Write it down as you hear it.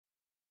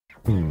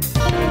Welcome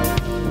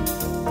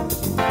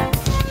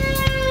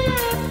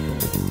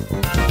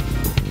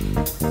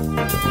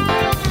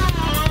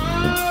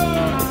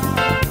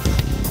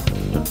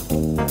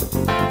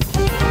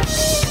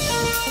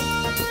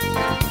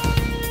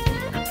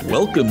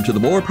to the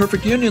More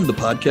Perfect Union, the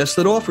podcast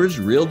that offers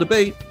real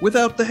debate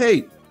without the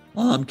hate.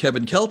 I'm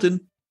Kevin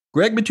Kelton.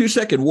 Greg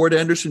Matusek and Ward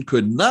Anderson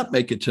could not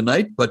make it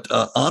tonight, but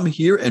I'm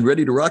here and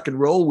ready to rock and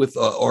roll with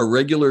our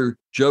regular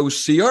Joe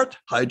Seart.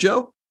 Hi,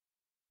 Joe.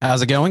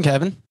 How's it going,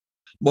 Kevin?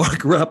 Mark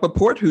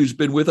Rappaport, who's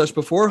been with us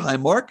before. Hi,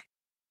 Mark.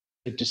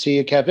 Good to see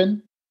you,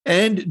 Kevin.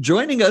 And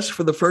joining us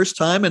for the first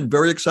time, and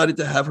very excited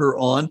to have her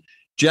on,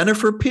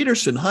 Jennifer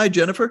Peterson. Hi,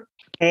 Jennifer.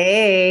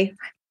 Hey.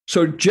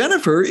 So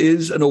Jennifer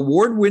is an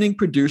award-winning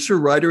producer,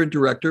 writer, and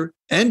director,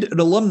 and an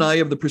alumni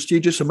of the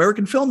prestigious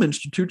American Film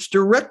Institute's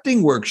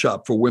Directing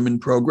Workshop for Women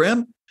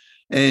program,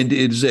 and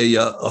is a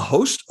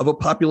host of a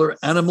popular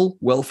animal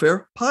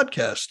welfare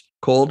podcast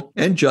called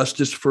And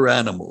Justice for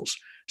Animals.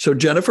 So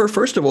Jennifer,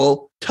 first of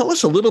all, tell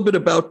us a little bit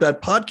about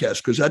that podcast,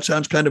 because that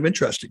sounds kind of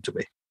interesting to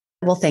me.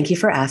 Well, thank you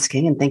for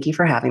asking, and thank you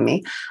for having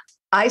me.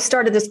 I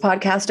started this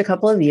podcast a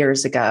couple of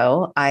years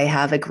ago. I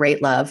have a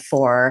great love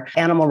for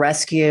animal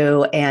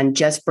rescue and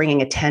just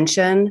bringing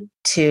attention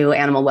to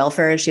animal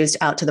welfare issues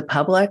out to the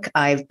public.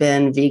 I've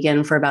been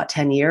vegan for about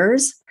 10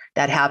 years.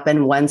 That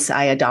happened once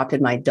I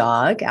adopted my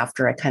dog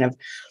after a kind of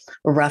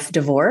rough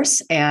divorce.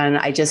 And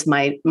I just,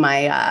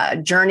 my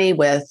journey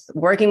with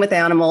working with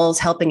animals,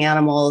 helping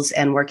animals,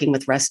 and working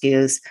with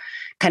rescues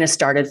kind of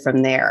started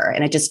from there.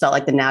 And it just felt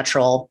like the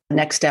natural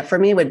next step for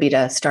me would be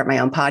to start my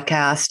own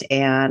podcast.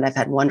 And I've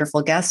had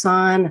wonderful guests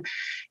on,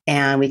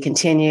 and we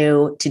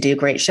continue to do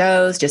great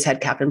shows. Just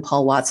had Captain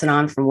Paul Watson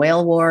on from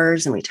Whale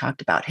Wars, and we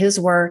talked about his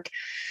work.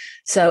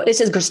 So it's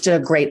just a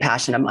great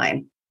passion of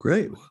mine.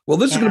 Great. Well,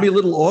 this is going to be a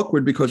little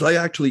awkward because I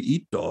actually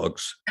eat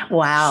dogs.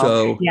 Wow.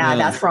 So, yeah,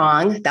 that's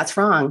wrong. That's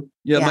wrong.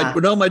 Yeah.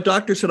 My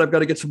doctor said I've got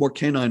to get some more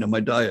canine in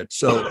my diet.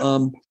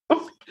 So,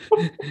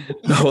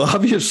 no,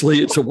 obviously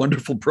it's a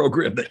wonderful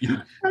program that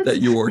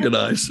you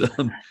organize.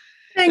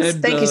 Thanks.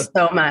 Thank you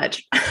so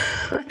much.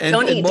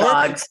 Don't eat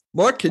dogs.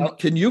 Mark,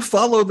 can you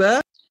follow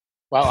that?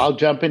 Well, I'll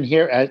jump in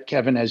here,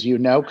 Kevin, as you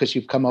know, because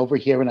you've come over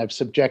here and I've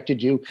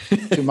subjected you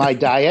to my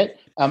diet.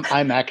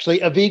 I'm actually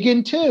a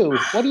vegan too.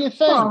 What do you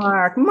think?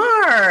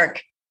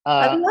 Mark,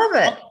 I love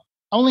it.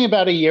 Only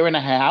about a year and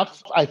a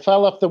half. I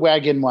fell off the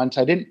wagon once.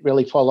 I didn't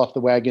really fall off the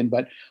wagon,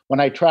 but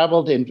when I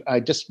traveled I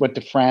just went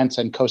to France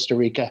and Costa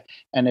Rica,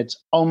 and it's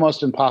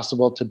almost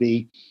impossible to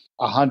be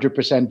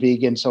 100%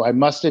 vegan. So I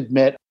must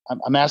admit,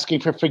 I'm asking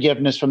for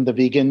forgiveness from the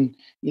vegan,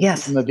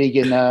 from the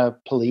vegan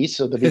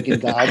police or the vegan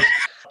gods.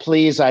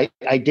 Please, I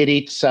did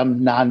eat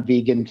some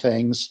non-vegan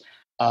things.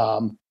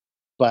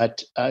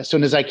 But as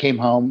soon as I came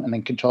home and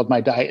then controlled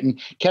my diet,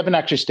 and Kevin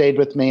actually stayed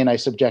with me and I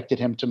subjected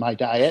him to my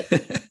diet.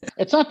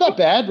 It's not that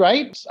bad,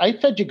 right? I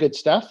fed you good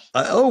stuff.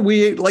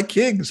 We ate like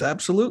kings.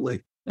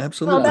 Absolutely.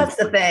 Absolutely. Well, that's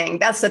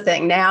the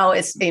thing. Now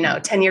it's,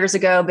 10 years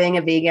ago, being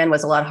a vegan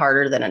was a lot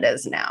harder than it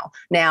is now.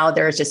 Now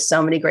there's just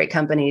so many great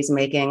companies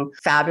making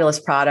fabulous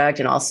product,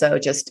 and also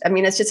it's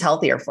just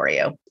healthier for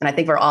you. And I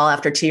think we're all,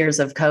 after 2 years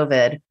of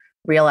COVID,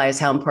 realize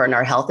how important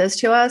our health is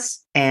to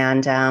us.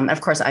 And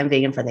of course, I'm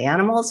vegan for the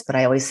animals, but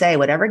I always say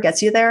whatever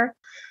gets you there,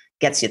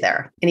 gets you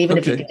there. And even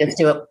if you can just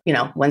do it,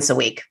 once a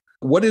week.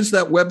 What is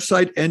that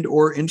website and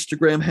or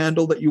Instagram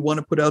handle that you want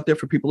to put out there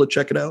for people to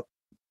check it out?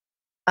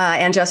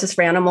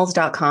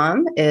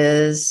 AndJusticeForAnimals.com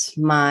is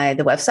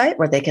the website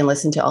where they can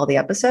listen to all the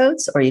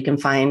episodes, or you can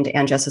find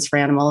And Justice for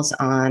Animals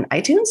on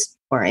iTunes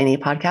or any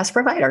podcast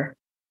provider.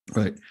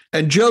 Right.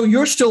 And Joe,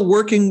 you're still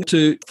working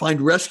to find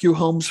rescue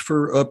homes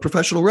for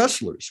professional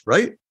wrestlers,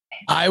 right?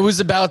 I was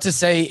about to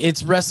say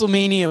it's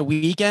WrestleMania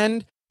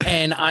weekend,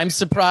 and I'm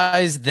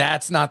surprised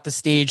that's not the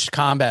staged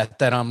combat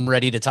that I'm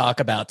ready to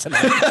talk about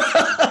tonight.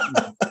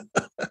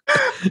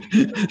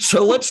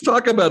 So let's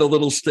talk about a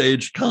little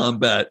staged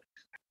combat.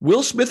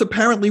 Will Smith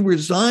apparently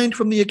resigned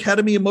from the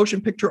Academy of Motion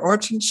Picture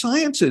Arts and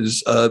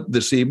Sciences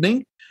this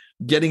evening,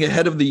 getting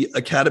ahead of the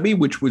Academy,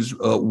 which was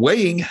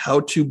weighing how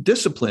to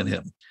discipline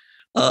him.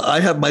 I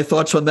have my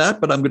thoughts on that,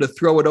 but I'm going to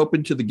throw it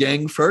open to the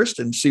gang first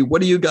and see,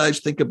 what do you guys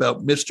think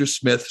about Mr.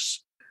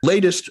 Smith's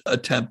latest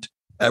attempt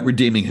at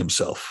redeeming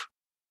himself?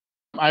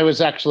 I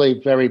was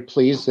actually very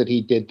pleased that he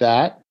did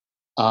that.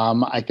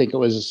 I think it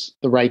was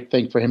the right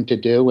thing for him to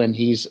do. And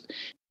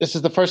this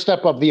is the first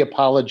step of the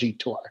apology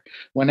tour.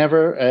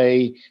 Whenever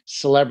a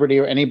celebrity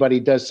or anybody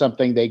does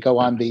something, they go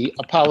on the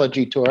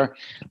apology tour.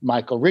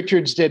 Michael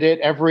Richards did it.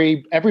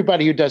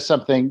 Everybody who does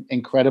something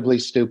incredibly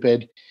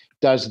stupid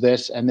does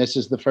this, and this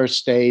is the first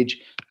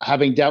stage.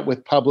 Having dealt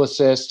with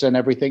publicists and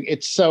everything,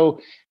 it's so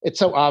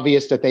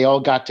obvious that they all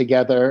got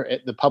together,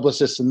 the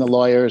publicists and the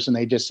lawyers, and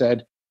they just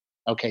said,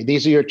 okay,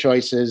 these are your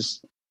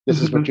choices.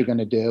 This is what you're going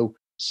to do.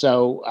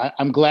 So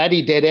I'm glad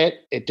he did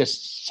it. It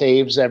just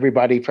saves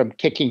everybody from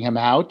kicking him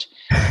out.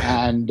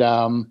 And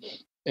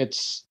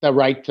it's the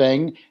right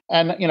thing.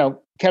 And,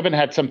 Kevin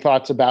had some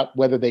thoughts about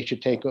whether they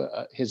should take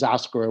his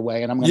Oscar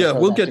away. And I'm going to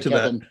we'll get to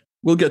that.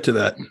 We'll get to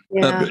that.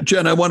 Yeah.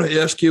 Jen, I want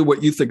to ask you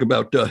what you think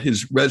about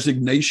his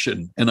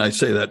resignation. And I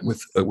say that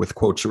with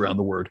quotes around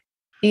the word.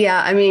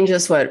 Yeah, I mean,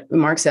 just what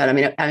Mark said. I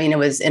mean, it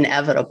was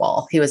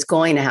inevitable. He was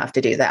going to have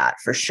to do that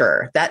for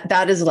sure.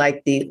 That is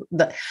like the.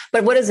 But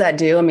what does that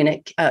do? I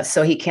mean,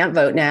 so he can't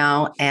vote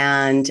now,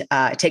 and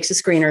it takes the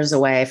screeners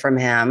away from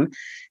him,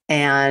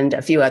 and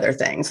a few other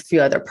things, a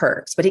few other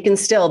perks. But he can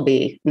still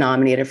be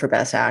nominated for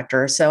Best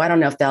Actor. So I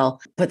don't know if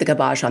they'll put the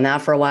kibosh on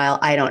that for a while.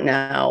 I don't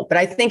know, but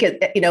I think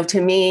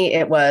to me,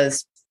 it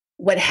was.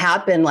 What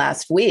happened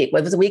last week?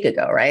 It was a week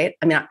ago, right?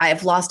 I mean,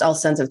 I've lost all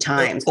sense of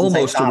time.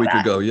 Almost a week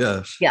ago,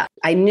 yes. Yeah,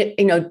 I knew.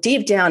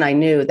 Deep down, I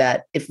knew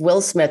that if Will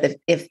Smith,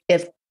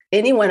 if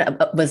anyone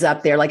was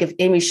up there, like if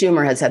Amy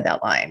Schumer had said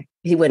that line,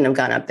 he wouldn't have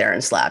gone up there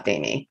and slapped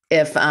Amy.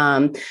 If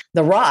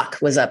The Rock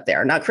was up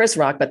there, not Chris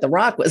Rock, but The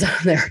Rock was up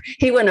there,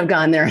 he wouldn't have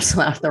gone there and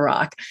slapped The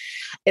Rock.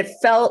 It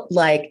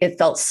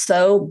felt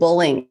so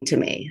bullying to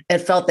me. It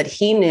felt that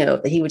he knew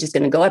that he was just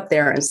going to go up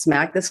there and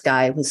smack this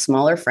guy who's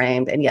smaller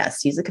framed. And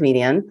yes, he's a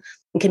comedian,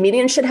 and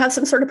comedians should have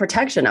some sort of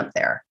protection up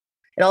there.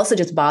 It also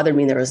just bothered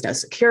me. There was no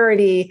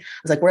security. I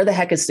was like, where the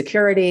heck is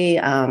security?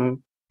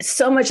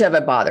 So much of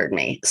it bothered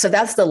me. So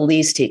that's the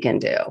least he can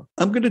do.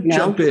 I'm going to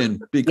jump in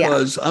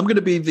because I'm going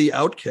to be the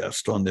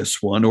outcast on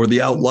this one, or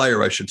the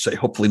outlier, I should say.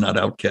 Hopefully not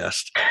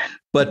outcast.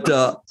 But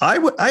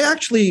I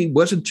actually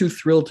wasn't too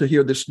thrilled to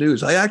hear this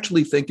news. I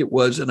actually think it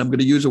was, and I'm going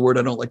to use a word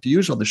I don't like to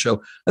use on the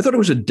show, I thought it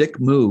was a dick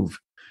move,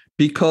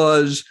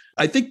 because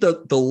I think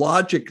the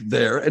logic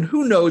there, and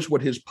who knows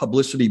what his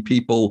publicity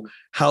people,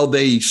 how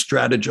they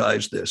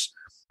strategize this.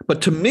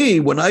 But to me,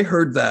 when I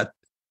heard that,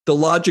 the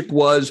logic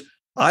was,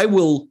 I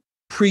will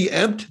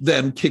preempt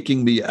them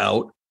kicking me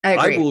out.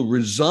 I will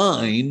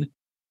resign.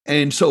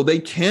 And so they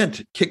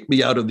can't kick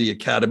me out of the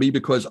Academy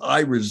because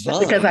I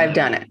resigned. Because I've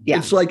done it. Yeah.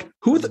 It's like,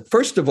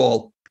 first of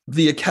all,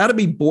 the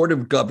Academy Board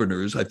of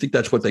Governors, I think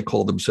that's what they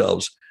call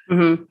themselves,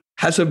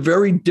 has a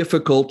very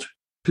difficult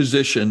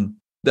position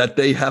that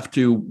they have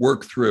to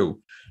work through,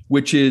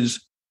 which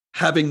is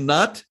having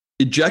not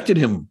ejected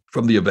him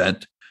from the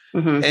event.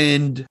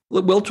 And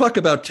we'll talk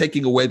about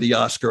taking away the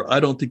Oscar.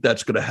 I don't think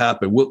that's going to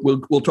happen.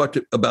 We'll talk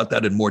about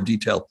that in more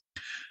detail.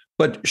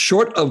 But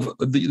short of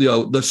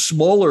the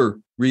smaller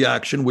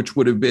reaction, which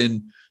would have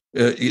been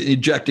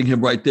ejecting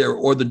him right there,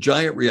 or the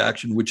giant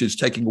reaction, which is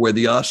taking away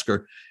the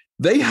Oscar,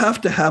 they have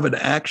to have an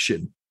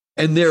action.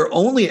 And their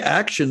only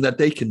action that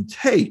they can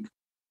take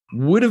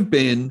would have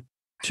been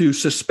to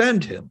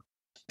suspend him.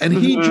 And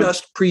he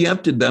just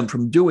preempted them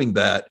from doing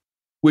that,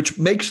 which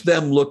makes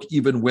them look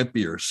even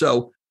wimpier.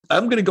 So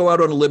I'm going to go out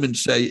on a limb and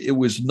say it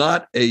was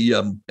not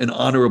an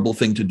honorable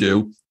thing to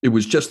do. It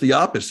was just the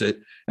opposite.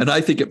 And I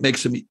think it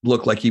makes him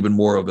look like even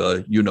more of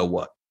a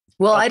you-know-what.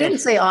 Well, I didn't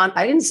say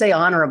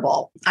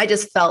honorable. I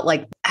just felt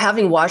like,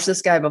 having watched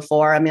this guy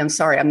before, I mean, I'm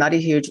sorry, I'm not a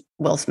huge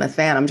Will Smith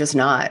fan. I'm just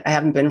not. I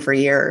haven't been for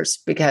years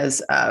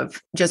because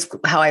of just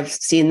how I've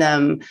seen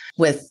them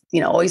with,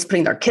 always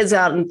putting their kids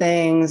out and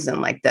things.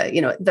 And like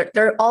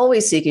they're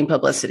always seeking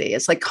publicity.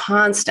 It's like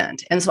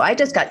constant. And so I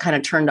just got kind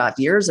of turned off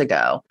years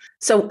ago.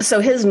 So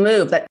his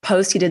move, that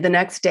post he did the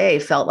next day,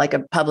 felt like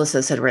a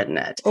publicist had written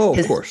it. Oh,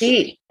 of course.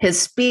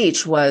 His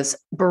speech was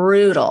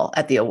brutal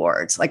at the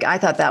awards. Like, I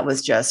thought that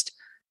was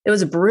it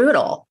was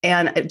brutal.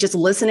 And just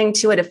listening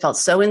to it, it felt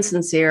so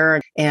insincere.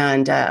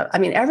 And I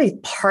mean, every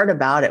part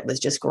about it was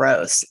just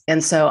gross.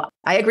 And so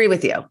I agree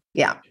with you.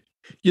 Yeah.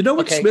 You know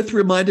what Smith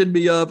reminded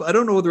me of? I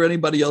don't know whether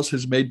anybody else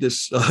has made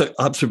this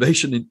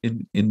observation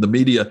in the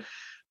media,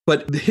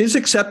 but his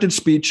acceptance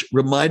speech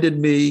reminded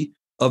me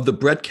of the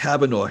Brett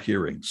Kavanaugh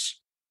hearings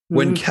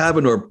when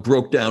Kavanaugh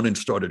broke down and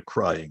started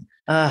crying.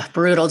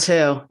 Brutal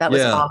too. That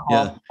was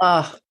awful.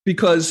 Yeah.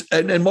 Because,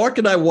 and Mark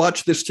and I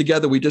watched this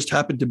together. We just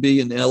happened to be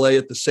in LA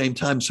at the same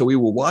time. So we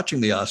were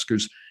watching the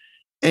Oscars,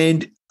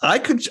 and I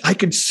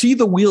could see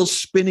the wheels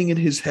spinning in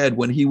his head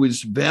when he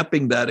was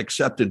vamping that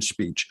acceptance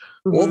speech.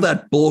 All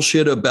that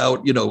bullshit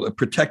about,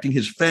 protecting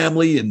his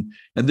family. And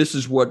this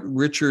is what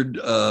Richard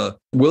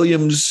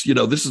Williams,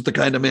 this is the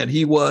kind of man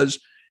he was.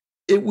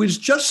 It was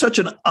just such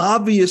an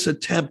obvious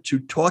attempt to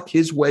talk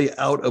his way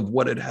out of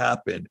what had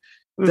happened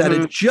that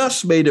it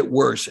just made it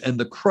worse. And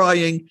the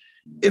crying,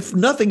 if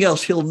nothing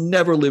else, he'll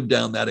never live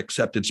down that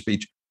acceptance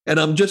speech. And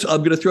I'm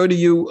going to throw to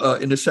you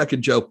in a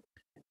second, Joe.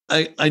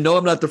 I know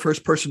I'm not the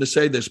first person to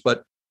say this,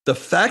 but the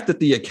fact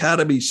that the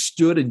Academy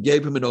stood and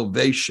gave him an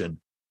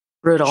ovation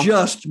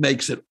just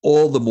makes it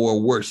all the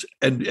more worse.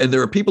 And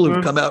there are people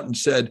who've come out and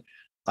said,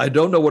 I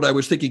don't know what I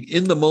was thinking.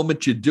 In the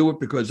moment, you do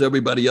it because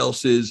everybody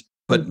else is.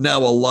 But now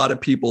a lot of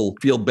people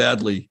feel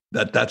badly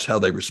that that's how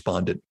they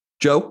responded.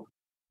 Joe?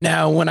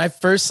 Now, when I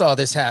first saw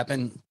this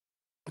happen,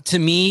 to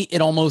me,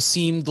 it almost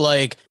seemed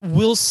like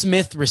Will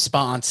Smith's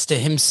response to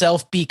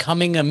himself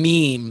becoming a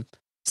meme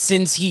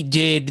since he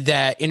did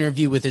that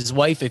interview with his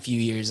wife a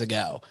few years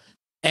ago.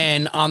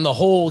 And on the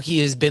whole, he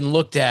has been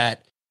looked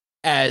at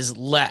as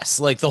less.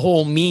 Like, the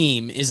whole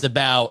meme is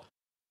about,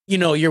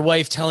 your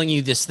wife telling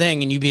you this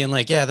thing and you being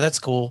like, yeah, that's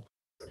cool.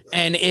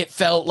 And it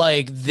felt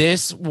like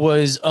this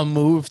was a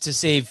move to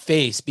save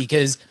face,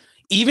 because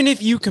even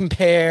if you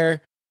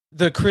compare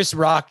the Chris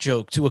Rock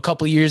joke to a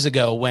couple years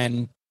ago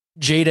when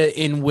Jada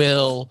and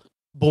Will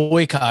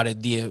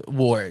boycotted the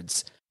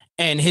awards.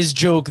 And his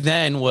joke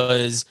then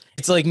was,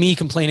 it's like me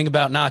complaining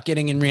about not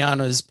getting in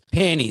Rihanna's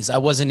panties. I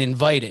wasn't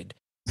invited.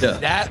 Yeah.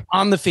 That,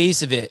 on the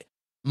face of it,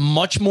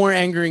 much more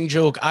angering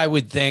joke, I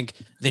would think,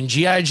 than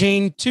G.I.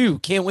 Jane 2.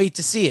 Can't wait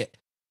to see it.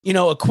 You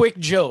know, a quick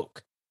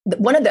joke.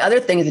 One of the other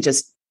things that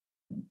just,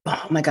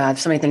 oh my God,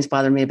 so many things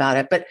bother me about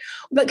it.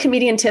 But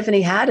comedian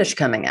Tiffany Haddish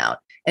coming out,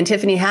 and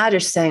Tiffany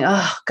Haddish saying,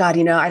 oh God,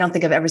 you know, I don't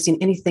think I've ever seen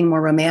anything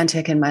more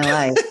romantic in my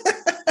life.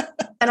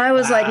 And I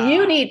was like,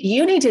 you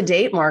need to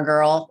date more,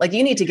 girl. Like,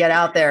 you need to get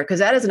out there, because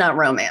that is not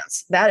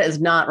romance. That is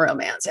not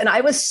romance. And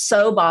I was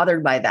so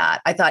bothered by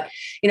that. I thought,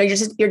 you know,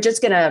 you're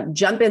just going to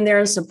jump in there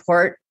and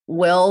support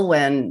Will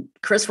when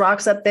Chris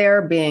Rock's up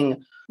there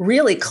being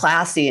really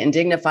classy and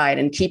dignified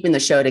and keeping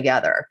the show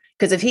together.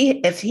 Because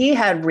if he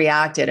had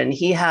reacted and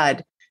he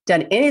had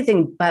done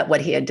anything but what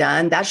he had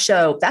done, that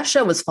show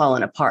was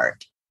falling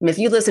apart. I mean, if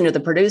you listen to the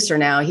producer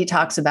now, he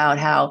talks about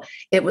how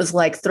it was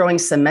like throwing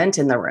cement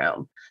in the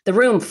room. The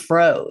room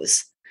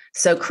froze.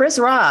 So Chris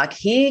Rock,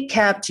 he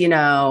kept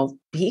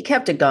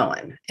it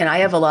going. And I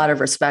have a lot of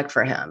respect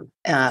for him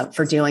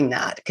for doing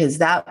that,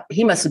 because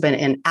he must have been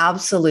in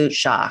absolute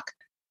shock.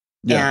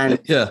 Yeah.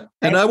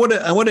 And I want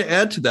to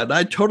add to that.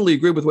 I totally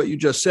agree with what you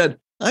just said.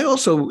 I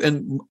also,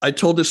 and I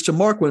told this to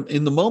Mark when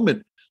in the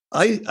moment,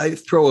 I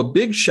throw a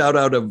big shout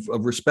out of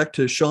respect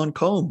to Sean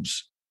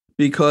Combs,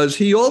 because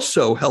he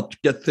also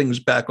helped get things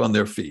back on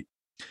their feet.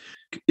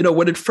 You know,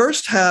 when it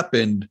first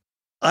happened,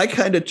 I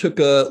kind of took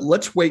a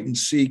let's wait and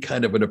see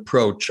kind of an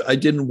approach. I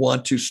didn't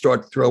want to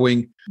start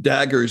throwing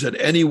daggers at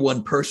any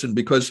one person,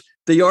 because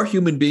they are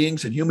human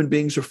beings and human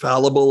beings are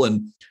fallible.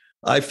 And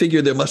I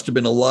figure there must have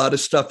been a lot of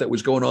stuff that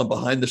was going on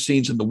behind the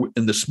scenes in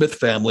the Smith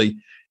family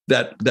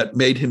that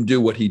made him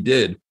do what he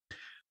did.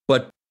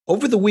 But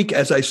over the week,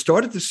 as I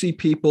started to see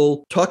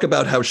people talk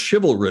about how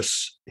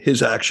chivalrous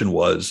his action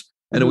was,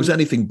 and it was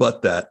anything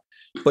but that.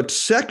 But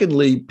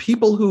secondly,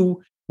 people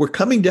who were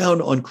coming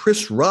down on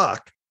Chris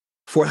Rock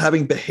for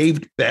having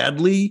behaved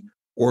badly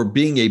or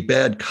being a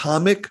bad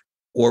comic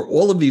or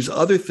all of these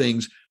other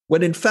things,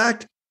 when in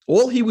fact,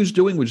 all he was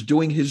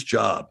doing his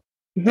job.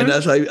 Mm-hmm. And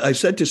as I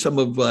said to some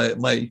of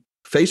my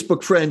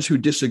Facebook friends who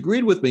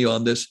disagreed with me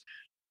on this,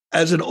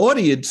 as an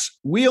audience,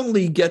 we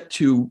only get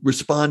to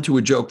respond to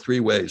a joke three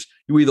ways.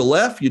 You either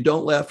laugh, you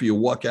don't laugh, or you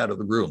walk out of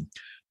the room.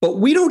 But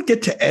we don't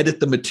get to edit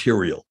the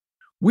material.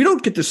 We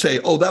don't get to say,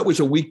 oh, that was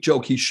a weak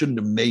joke, he shouldn't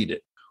have made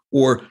it.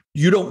 Or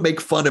you don't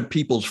make fun of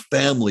people's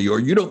family, or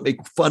you don't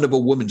make fun of a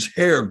woman's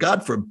hair.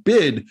 God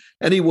forbid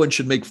anyone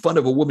should make fun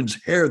of a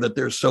woman's hair that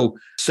they're so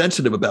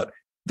sensitive about.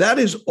 That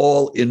is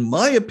all, in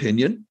my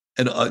opinion,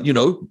 and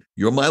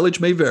your mileage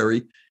may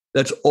vary,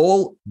 that's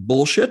all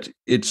bullshit.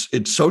 It's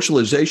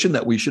socialization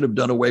that we should have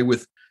done away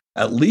with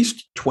at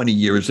least 20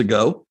 years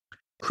ago.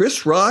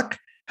 Chris Rock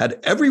had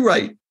every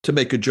right to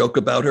make a joke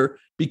about her,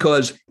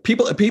 because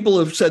people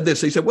have said this.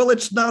 They said, well,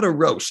 it's not a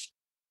roast.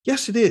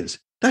 Yes, it is.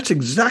 That's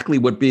exactly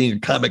what being a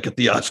comic at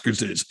the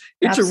Oscars is.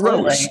 It's Absolutely.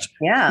 A roast.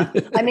 Yeah.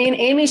 I mean,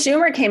 Amy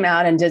Schumer came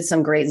out and did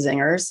some great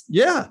zingers.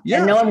 Yeah.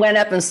 And no one went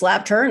up and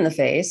slapped her in the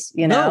face,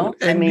 you know?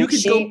 No, and you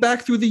could go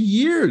back through the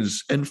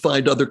years and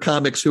find other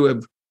comics who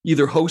have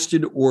either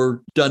hosted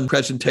or done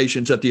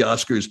presentations at the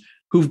Oscars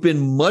who've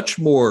been much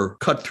more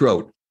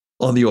cutthroat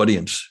on the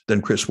audience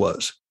than Chris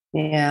was.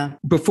 Yeah.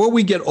 Before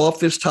we get off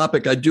this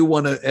topic, I do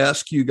want to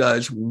ask you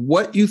guys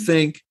what you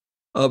think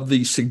of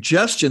the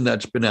suggestion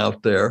that's been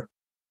out there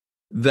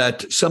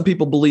that some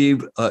people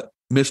believe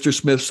Mr.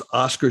 Smith's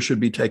Oscar should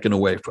be taken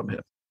away from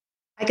him.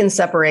 I can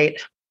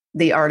separate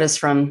the artist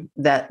from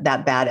that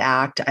bad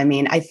act. I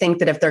mean, I think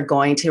that if they're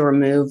going to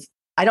remove,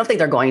 I don't think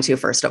they're going to,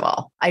 first of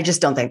all. I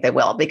just don't think they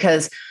will,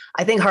 because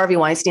I think Harvey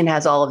Weinstein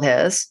has all of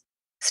his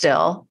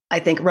still. I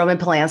think Roman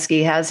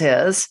Polanski has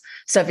his.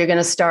 So if you're going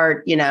to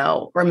start,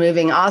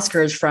 removing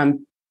Oscars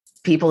from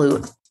people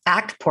who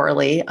act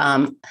poorly,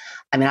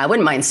 I mean, I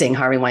wouldn't mind seeing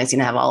Harvey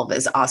Weinstein have all of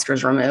his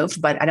Oscars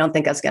removed, but I don't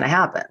think that's going to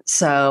happen.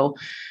 So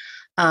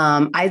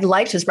I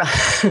liked his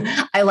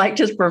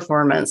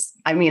performance.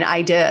 I mean,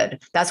 I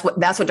did. That's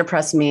what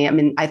depressed me. I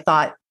mean, I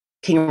thought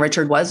King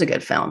Richard was a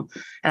good film,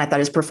 and I thought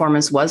his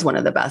performance was one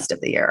of the best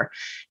of the year.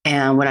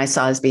 And when I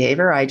saw his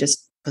behavior, I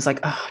just was like,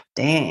 oh,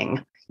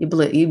 dang, you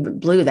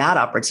blew that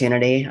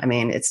opportunity. I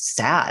mean, it's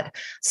sad.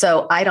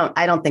 So I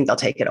don't think they'll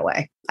take it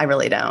away. I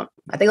really don't.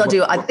 I think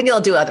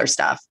they'll do other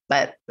stuff,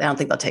 but I don't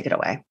think they'll take it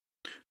away.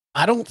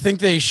 I don't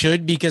think they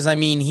should, because I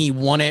mean, he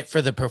won it for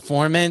the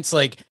performance.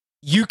 Like,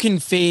 you can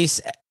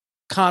face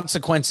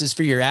consequences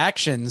for your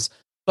actions,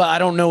 but I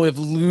don't know if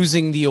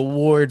losing the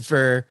award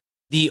for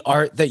the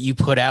art that you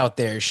put out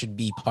there should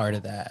be part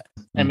of that.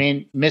 I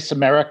mean, Miss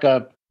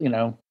America,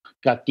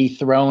 got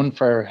dethroned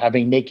for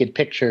having naked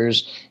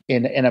pictures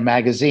in a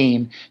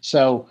magazine.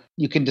 So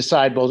you can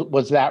decide, well,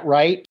 was that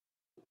right?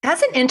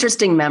 That's an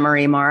interesting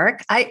memory,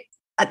 Mark. I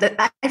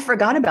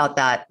forgot about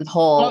that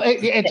whole. Well,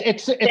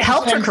 it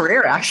helped her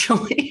career,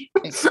 actually.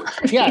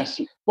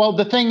 Yes. Well,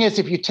 the thing is,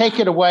 if you take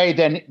it away,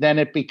 then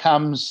it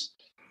becomes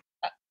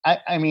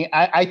I mean,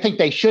 I think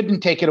they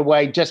shouldn't take it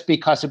away just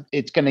because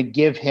it's going to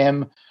give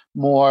him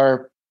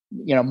more,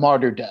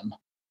 martyrdom.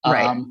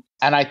 Right.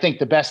 And I think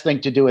the best thing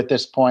to do at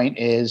this point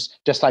is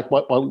just like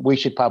what we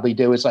should probably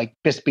do is like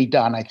just be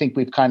done. I think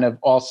we've kind of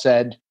all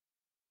said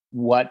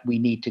what we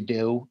need to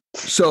do.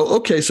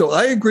 So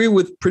I agree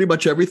with pretty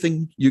much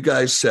everything you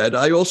guys said.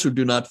 I also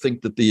do not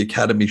think that the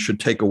Academy should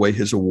take away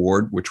his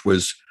award, which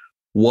was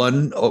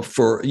one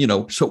for,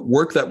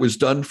 work that was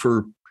done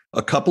for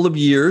a couple of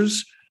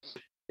years.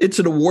 It's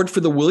an award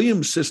for the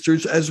Williams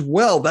sisters as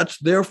well. That's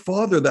their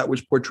father that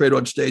was portrayed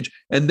on stage.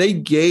 And they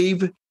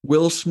gave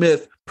Will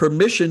Smith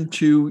permission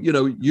to,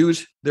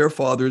 use their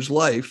father's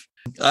life.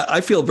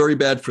 I feel very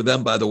bad for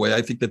them, by the way.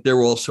 I think that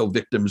they're also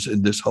victims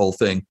in this whole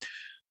thing.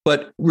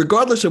 But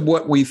regardless of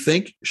what we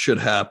think should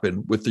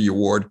happen with the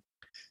award,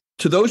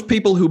 to those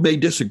people who may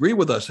disagree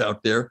with us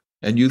out there,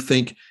 and you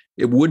think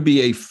it would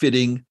be a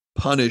fitting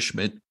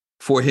punishment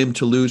for him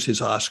to lose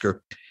his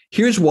Oscar,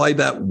 here's why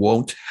that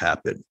won't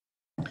happen.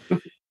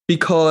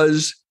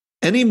 Because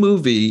any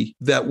movie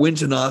that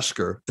wins an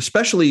Oscar,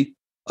 especially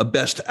a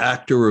Best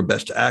Actor or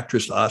Best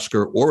Actress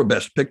Oscar or a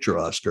Best Picture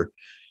Oscar,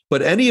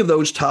 but any of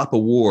those top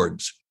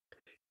awards,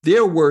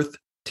 they're worth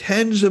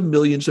tens of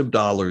millions of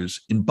dollars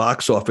in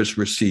box office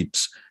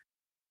receipts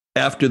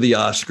after the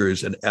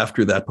Oscars and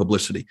after that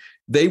publicity.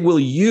 They will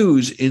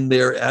use in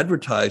their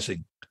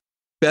advertising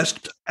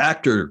Best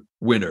Actor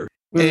winner.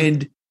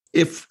 And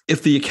if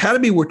the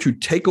Academy were to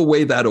take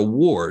away that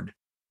award,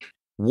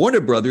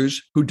 Warner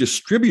Brothers, who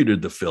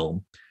distributed the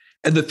film,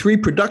 and the three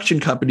production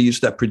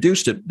companies that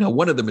produced it. Now,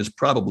 one of them is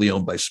probably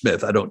owned by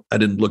Smith. I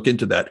didn't look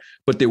into that,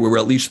 but there were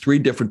at least three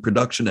different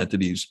production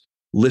entities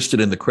listed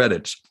in the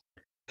credits.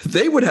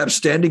 They would have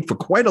standing for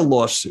quite a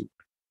lawsuit.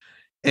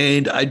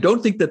 And I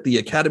don't think that the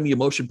Academy of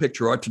Motion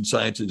Picture Arts and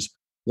Sciences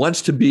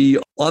wants to be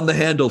on the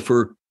handle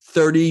for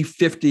 $30,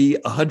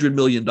 $50, $100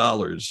 million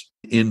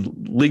in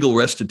legal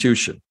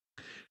restitution.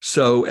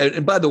 So,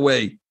 and by the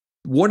way,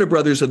 Warner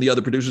Brothers and the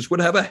other producers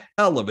would have a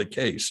hell of a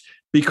case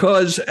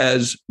because,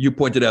 as you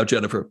pointed out,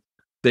 Jennifer,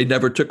 they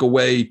never took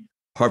away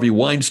Harvey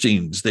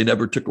Weinstein's, they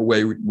never took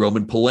away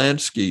Roman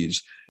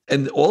Polanski's.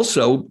 And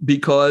also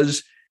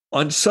because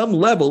on some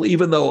level,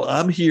 even though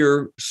I'm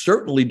here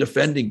certainly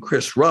defending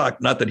Chris Rock,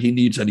 not that he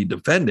needs any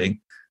defending,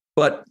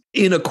 but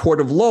in a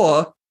court of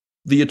law,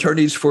 the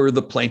attorneys for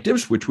the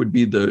plaintiffs, which would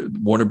be the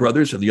Warner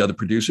Brothers and the other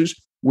producers,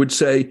 would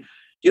say,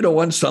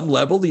 on some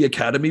level, the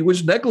Academy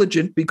was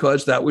negligent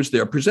because that was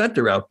their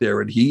presenter out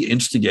there and he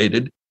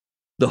instigated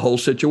the whole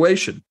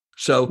situation.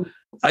 So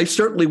I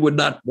certainly would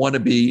not want to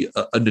be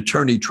an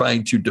attorney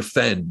trying to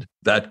defend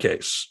that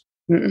case.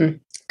 Good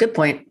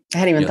point. I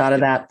hadn't even thought of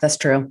that. That's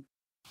true.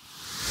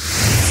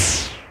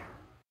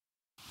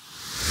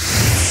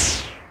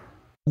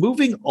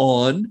 Moving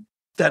on,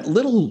 that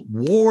little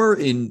war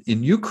in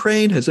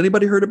Ukraine, has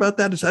anybody heard about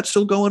that? Is that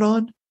still going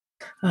on?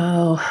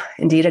 Oh,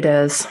 indeed it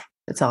is.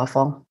 It's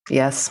awful.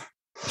 Yes.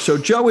 So,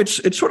 Joe,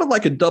 it's sort of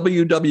like a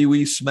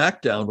WWE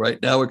SmackDown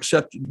right now,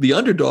 except the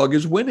underdog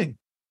is winning.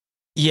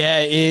 Yeah,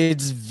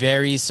 it's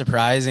very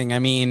surprising. I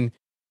mean,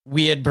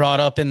 we had brought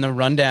up in the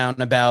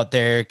rundown about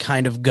they're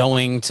kind of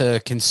going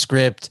to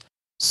conscript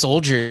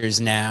soldiers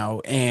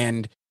now.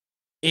 And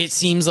it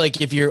seems like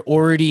if you're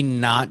already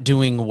not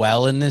doing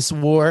well in this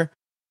war,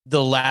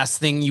 the last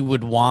thing you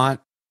would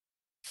want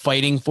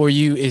fighting for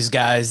you is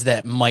guys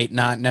that might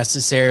not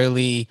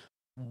necessarily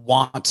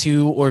want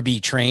to or be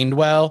trained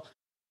well.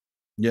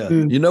 Yeah.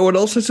 You know what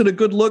else isn't a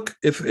good look?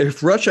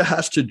 If Russia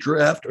has to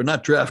draft, or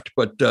not draft,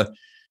 but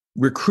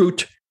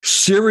recruit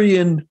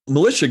Syrian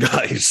militia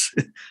guys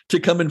to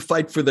come and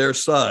fight for their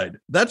side.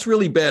 That's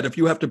really bad if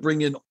you have to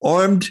bring in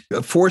armed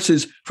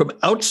forces from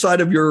outside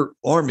of your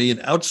army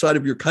and outside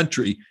of your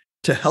country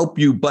to help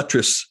you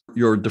buttress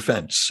your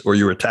defense or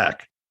your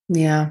attack.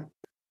 Yeah.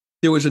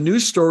 There was a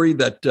news story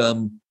that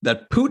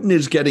that Putin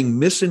is getting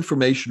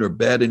misinformation or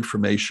bad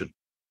information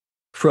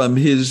from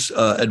his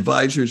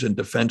advisors and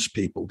defense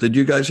people. Did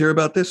you guys hear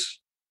about this?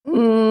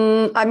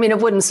 I mean, it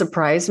wouldn't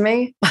surprise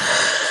me.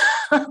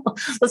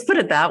 Let's put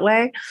it that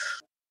way.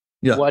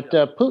 Yeah. What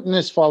Putin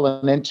has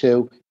fallen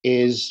into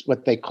is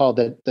what they call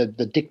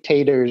the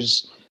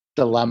dictator's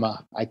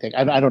dilemma, I think.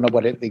 I don't know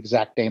what the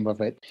exact name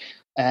of it.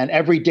 And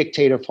every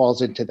dictator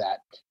falls into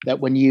that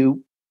when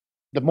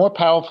the more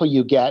powerful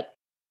you get,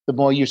 the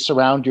more you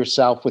surround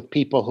yourself with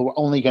people who are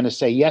only going to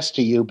say yes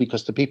to you,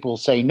 because the people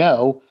who say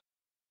no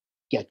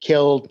get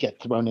killed,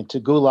 get thrown into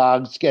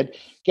gulags, get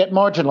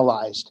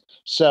marginalized.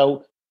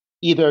 So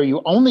either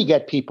you only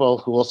get people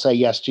who will say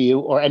yes to you,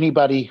 or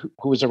anybody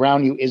who is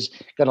around you is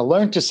going to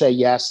learn to say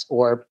yes,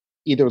 or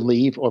either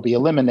leave or be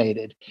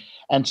eliminated.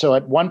 And so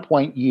at one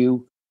point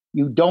you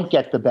don't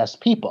get the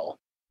best people.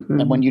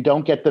 Mm-hmm. And when you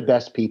don't get the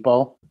best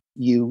people,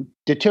 you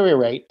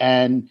deteriorate.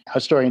 And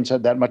historians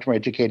that much more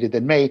educated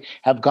than me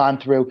have gone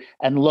through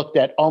and looked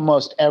at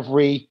almost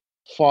every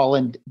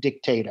fallen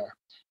dictator.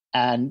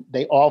 And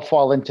they all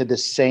fall into the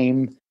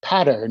same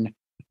pattern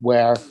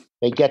where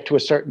they get to a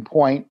certain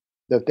point,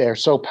 that they're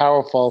so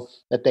powerful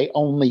that they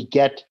only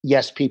get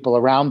yes people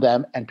around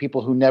them, and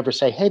people who never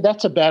say, hey,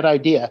 that's a bad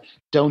idea.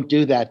 Don't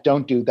do that.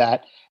 Don't do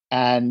that.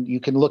 And you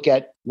can look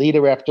at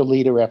leader after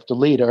leader after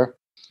leader.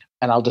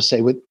 And I'll just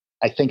say, with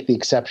I think the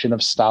exception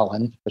of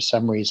Stalin, for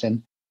some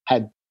reason,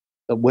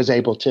 was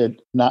able to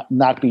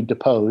not be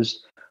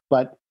deposed,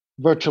 but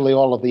virtually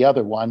all of the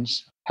other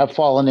ones have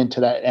fallen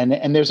into that.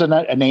 And there's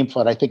a name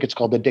for it. I think it's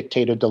called the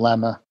dictator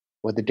dilemma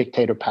or the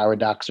dictator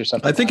paradox or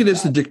something. I think it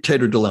is the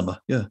dictator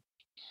dilemma. Yeah.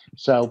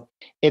 So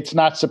it's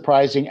not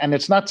surprising. And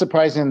it's not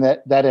surprising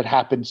that it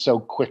happened so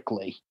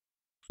quickly.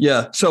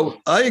 Yeah. So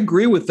I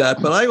agree with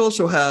that. But I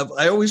also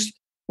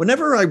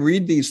whenever I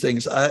read these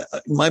things,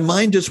 my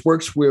mind just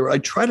works where I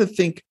try to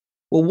think,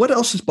 well, what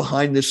else is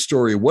behind this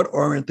story? What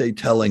aren't they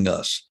telling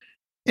us?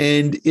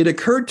 And it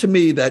occurred to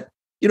me that,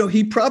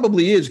 he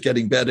probably is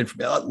getting bad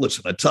information.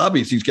 Listen, it's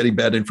obvious he's getting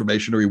bad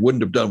information, or he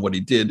wouldn't have done what he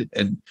did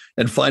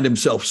and find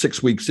himself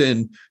 6 weeks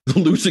in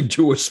losing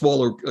to a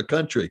smaller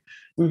country.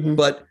 Mm-hmm.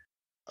 But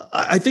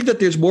I think that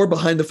there's more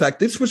behind the fact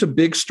this was a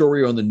big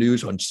story on the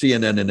news on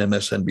CNN and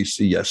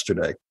MSNBC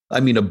yesterday. I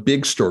mean, a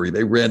big story.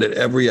 They ran it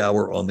every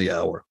hour on the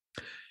hour.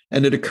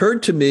 And it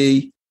occurred to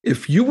me,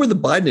 if you were the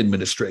Biden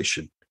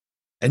administration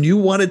and you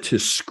wanted to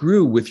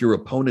screw with your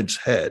opponent's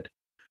head,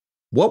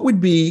 what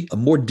would be a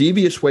more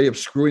devious way of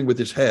screwing with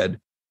his head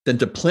than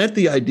to plant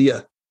the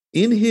idea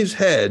in his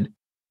head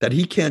that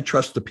he can't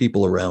trust the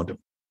people around him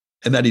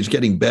and that he's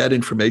getting bad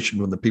information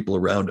from the people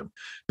around him?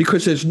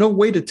 Because there's no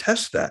way to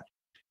test that.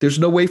 There's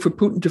no way for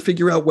Putin to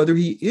figure out whether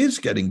he is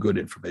getting good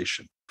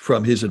information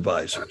from his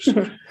advisors.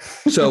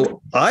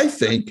 So I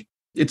think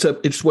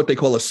it's what they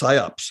call a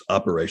psyops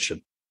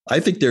operation. I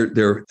think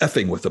they're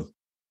effing with them.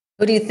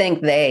 Who do you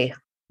think they are?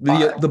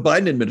 The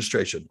Biden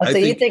administration. So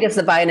you think it's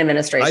the Biden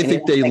administration? I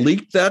think they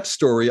leaked that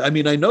story. I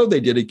mean, I know they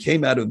did. It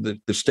came out of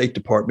the State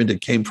Department.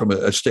 It came from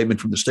a statement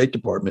from the State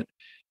Department.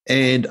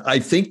 And I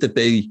think that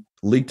they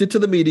leaked it to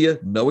the media,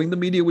 knowing the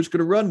media was going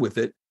to run with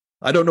it.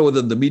 I don't know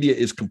whether the media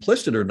is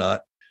complicit or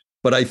not,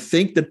 but I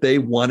think that they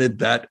wanted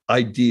that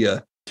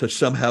idea to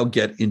somehow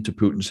get into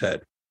Putin's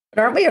head.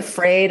 But aren't we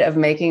afraid of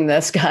making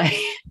this guy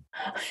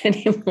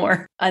any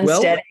more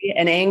unsteady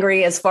and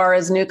angry as far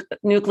as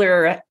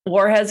nuclear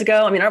warheads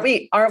go? I mean,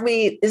 aren't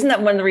we, isn't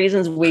that one of the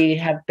reasons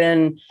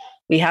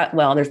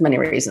there's many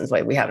reasons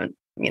why we haven't,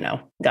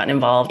 gotten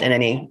involved in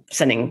any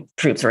sending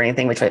troops or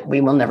anything, which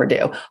we will never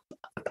do,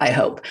 I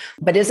hope.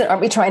 But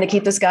aren't we trying to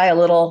keep this guy a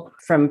little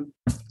from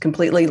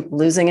completely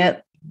losing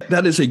it?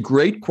 That is a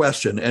great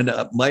question. And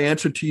my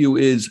answer to you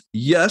is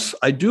yes,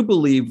 I do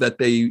believe that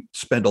they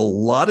spend a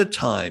lot of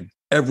time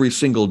every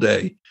single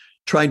day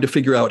trying to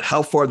figure out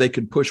how far they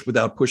can push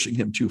without pushing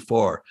him too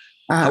far.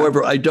 Uh-huh.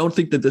 However, I don't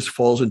think that this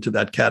falls into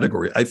that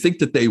category. I think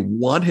that they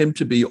want him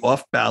to be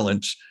off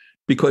balance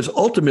because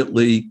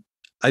ultimately,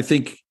 I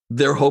think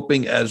they're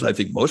hoping, as I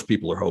think most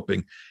people are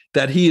hoping,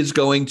 that he is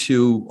going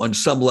to, on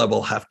some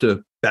level, have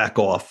to back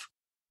off,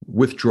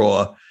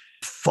 withdraw,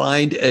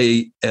 find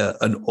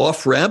an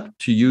off-ramp,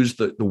 to use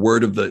the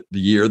word of the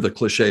year, the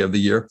cliche of the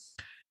year,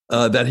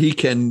 that he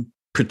can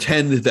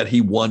pretend that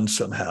he won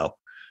somehow.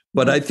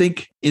 But I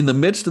think in the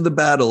midst of the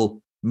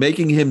battle,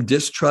 making him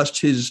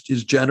distrust his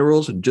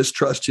generals and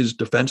distrust his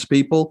defense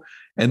people,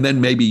 and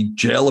then maybe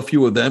jail a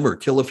few of them or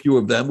kill a few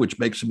of them, which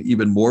makes him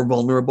even more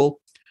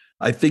vulnerable.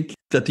 I think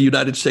that the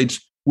United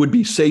States would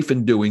be safe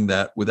in doing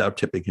that without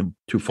tipping him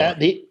too far.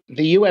 The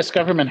U.S.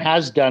 government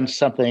has done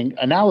something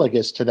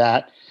analogous to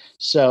that.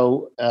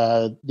 So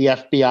the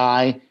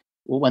FBI,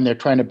 when they're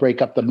trying to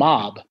break up the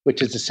mob,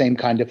 which is the same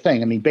kind of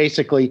thing. I mean,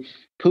 basically,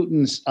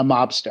 Putin's a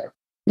mobster.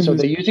 So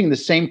they're using the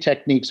same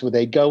techniques where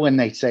they go and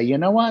they say, you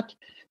know what?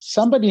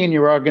 Somebody in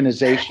your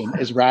organization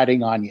is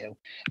ratting on you.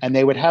 And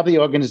they would have the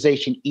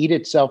organization eat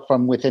itself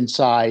from within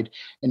inside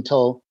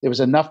until there was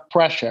enough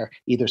pressure.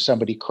 Either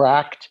somebody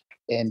cracked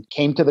and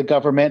came to the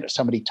government, or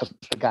somebody took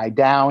the guy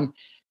down.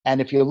 And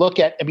if you look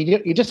at,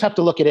 you just have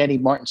to look at any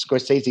Martin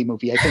Scorsese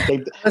movie. I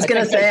was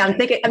going to say,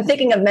 I'm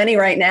thinking of many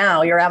right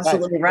now. You're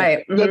absolutely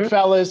right.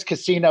 Goodfellas,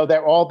 Casino,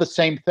 they're all the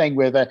same thing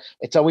where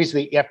it's always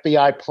the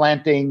FBI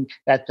planting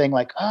that thing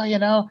like, I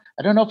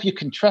don't know if you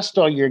can trust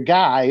all your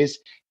guys.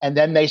 And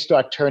then they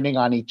start turning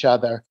on each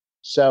other.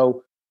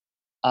 So,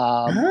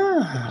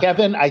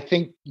 Kevin, I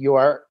think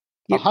you're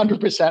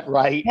 100%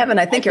 right. Kevin,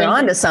 I think you're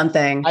onto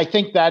something. I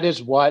think that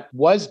is what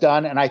was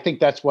done. And I think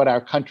that's what our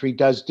country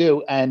does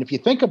do. And if you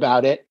think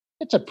about it,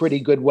 it's a pretty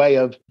good way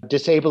of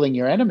disabling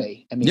your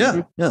enemy. I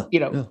mean,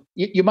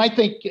 you might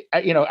think,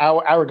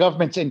 our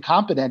government's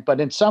incompetent, but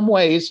in some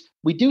ways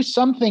we do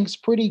some things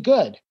pretty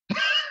good.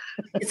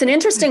 It's an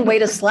interesting way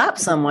to slap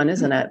someone,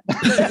 isn't it?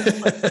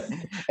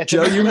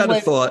 Joe, you had a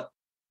thought.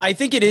 I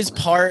think it is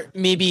part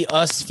maybe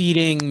us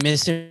feeding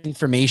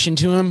misinformation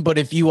to him. But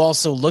if you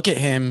also look at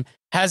him,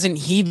 hasn't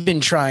he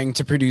been trying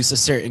to produce a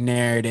certain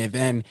narrative,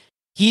 and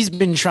he's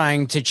been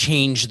trying to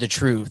change the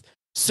truth?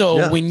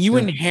 So when you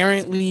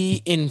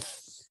inherently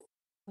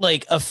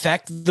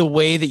affect the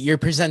way that you're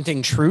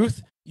presenting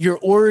truth, you're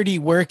already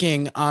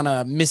working on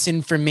a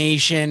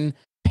misinformation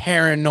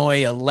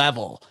paranoia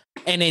level.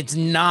 And it's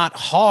not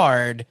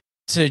hard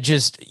to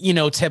just,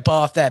 tip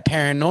off that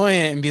paranoia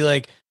and be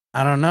like,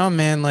 I don't know,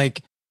 man.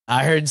 Like,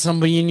 I heard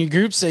somebody in your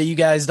group say you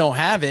guys don't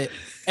have it.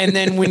 And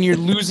then when you're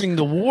losing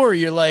the war,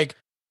 you're like,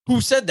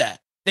 who said that?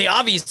 They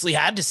obviously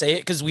had to say it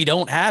because we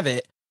don't have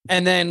it.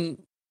 And then,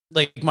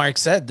 like Mark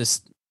said,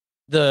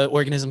 the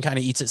organism kind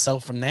of eats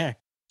itself from there.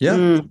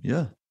 Yeah.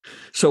 Yeah.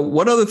 So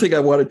one other thing I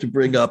wanted to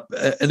bring up,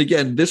 and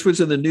again, this was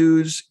in the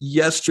news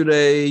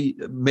yesterday.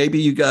 Maybe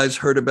you guys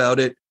heard about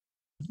it.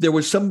 There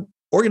was some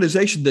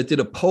organization that did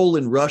a poll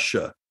in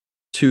Russia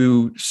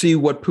to see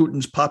what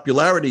Putin's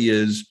popularity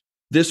is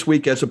this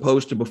week as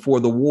opposed to before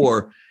the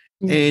war.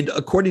 And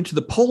according to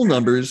the poll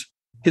numbers,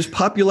 his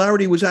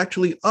popularity was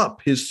actually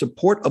up. His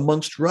support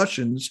amongst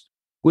Russians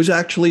was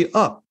actually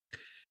up.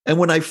 And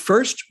when I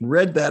first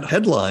read that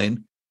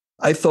headline,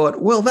 I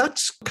thought, well,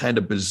 that's kind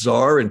of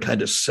bizarre and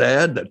kind of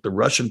sad that the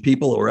Russian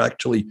people are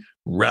actually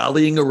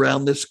rallying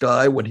around this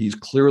guy when he's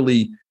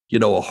clearly,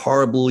 a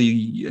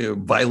horribly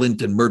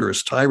violent and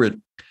murderous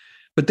tyrant.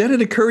 But then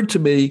it occurred to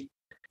me,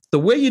 the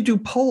way you do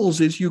polls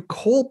is you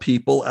call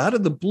people out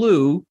of the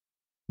blue.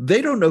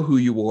 They don't know who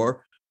you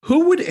are.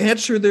 Who would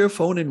answer their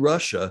phone in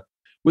Russia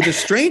with a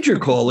stranger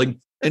calling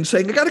and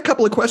saying, I got a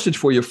couple of questions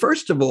for you.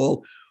 First of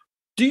all,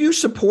 do you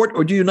support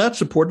or do you not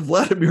support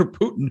Vladimir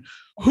Putin?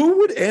 Who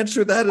would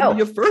answer that in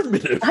the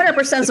affirmative?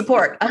 100%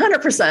 support.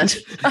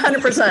 100%.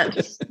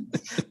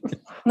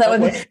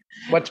 100%.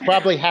 What's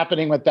probably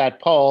happening with that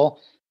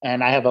poll,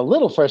 and I have a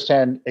little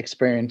firsthand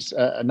experience,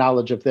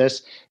 knowledge of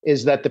this,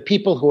 is that the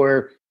people who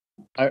are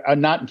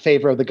not in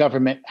favor of the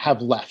government have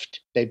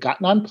left. They've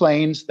gotten on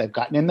planes, they've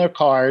gotten in their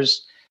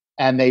cars,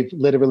 and they've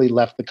literally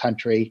left the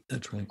country.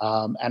 That's right.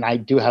 And I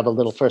do have a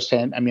little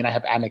firsthand. I mean, I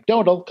have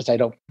anecdotal because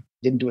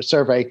didn't do a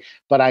survey,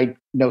 but I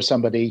know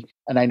somebody,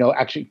 and I know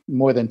actually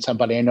more than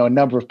somebody. I know a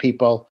number of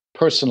people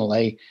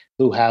personally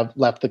who have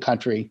left the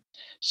country.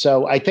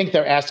 So I think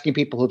they're asking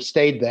people who've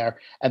stayed there,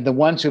 and the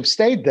ones who've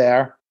stayed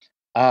there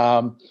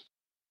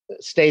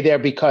stay there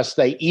because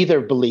they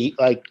either believe,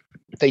 like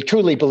they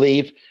truly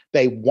believe,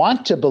 they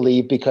want to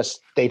believe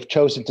because they've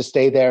chosen to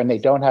stay there and they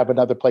don't have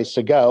another place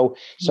to go.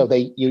 So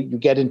you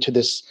get into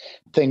this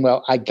thing,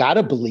 well, I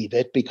gotta believe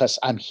it because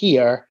I'm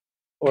here,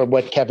 or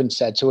what Kevin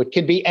said. So it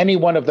can be any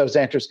one of those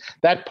answers.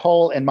 That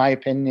poll, in my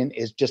opinion,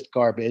 is just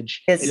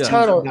garbage. It's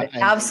total,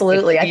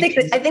 absolutely. I think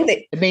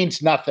that it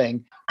means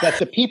nothing. That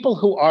the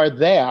people are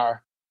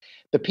there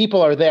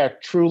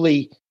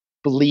truly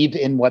believe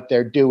in what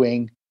they're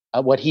doing,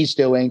 what he's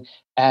doing,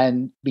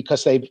 and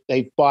because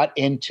they've bought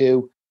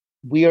into,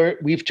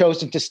 we've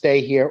chosen to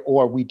stay here,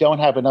 or we don't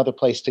have another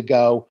place to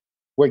go.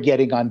 We're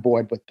getting on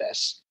board with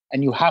this,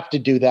 and you have to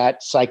do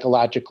that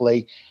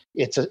psychologically.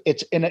 It's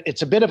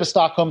a bit of a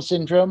Stockholm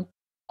syndrome,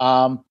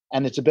 and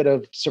it's a bit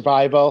of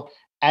survival,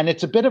 and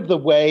it's a bit of the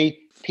way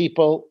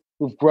people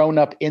who've grown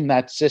up in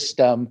that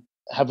system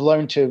have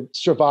learned to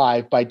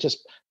survive by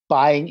just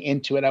buying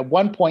into it. At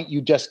one point,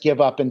 you just give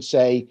up and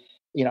say,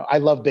 I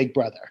love Big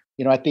Brother.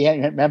 At the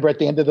end, remember at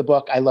the end of the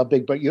book, I love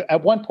Big Brother.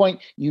 At one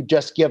point, you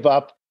just give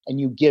up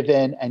and you give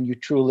in and you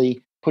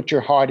truly put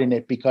your heart in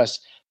it because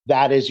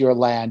that is your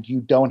land.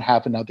 You don't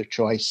have another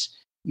choice.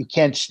 You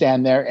can't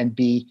stand there and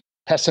be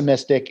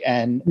pessimistic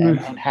and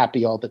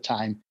unhappy all the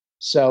time.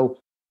 So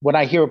when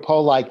I hear a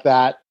poll like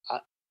that,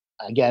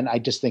 again, I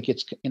just think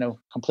it's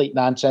complete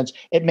nonsense.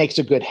 It makes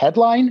a good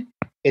headline.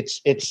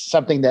 It's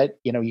something that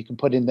you can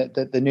put in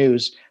the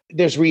news.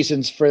 There's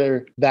reasons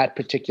for that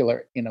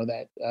particular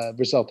that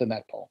result in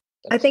that poll.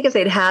 I think if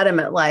they'd had him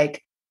at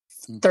like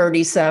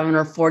 37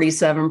 or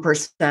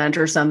 47%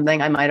 or something,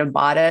 I might have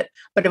bought it.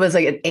 But it was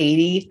like at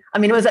 80. I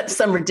mean, it was at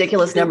some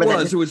ridiculous number.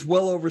 It was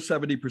well over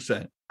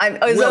 70%.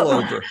 Well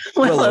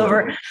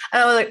over. And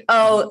I was like,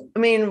 I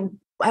mean,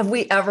 have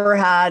we ever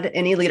had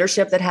any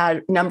leadership that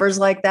had numbers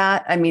like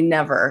that? I mean,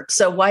 never.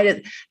 So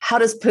how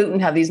does Putin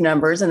have these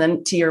numbers? And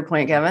then to your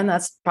point, Kevin,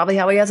 that's probably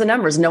how he has the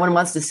numbers. No one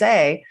wants to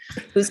say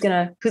who's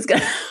gonna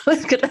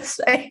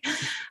say.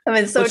 I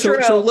mean, it's so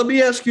true. So let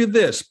me ask you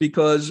this,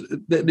 because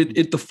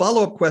the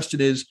follow-up question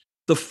is,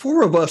 the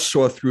four of us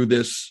saw through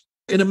this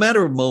in a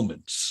matter of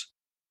moments.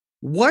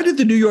 Why did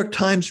the New York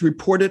Times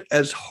report it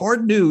as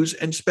hard news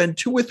and spend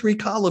 2 or 3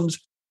 columns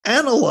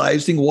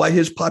analyzing why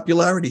his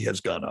popularity has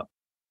gone up?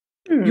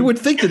 You would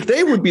think that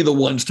they would be the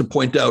ones to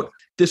point out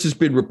this has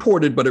been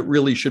reported, but it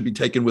really should be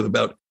taken with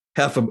about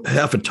half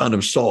a ton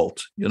of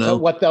salt. But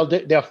what they'll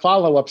do, their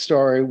follow-up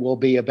story will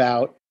be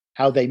about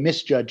how they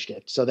misjudged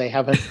it. So they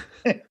haven't.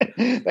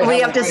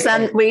 We just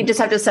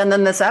have to send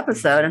them this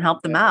episode and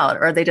help them out,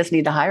 or they just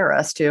need to hire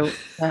us to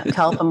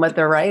help them with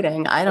their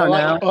writing. I don't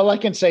know. All I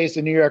can say is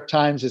the New York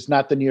Times is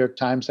not the New York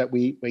Times that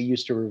we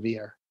used to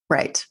revere.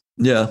 Right.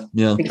 Yeah.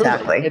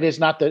 Exactly. It is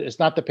not it's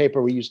not the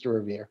paper we used to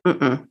revere.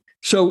 Mm-mm.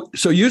 So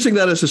using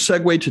that as a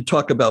segue to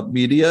talk about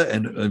media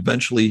and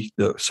eventually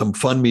some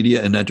fun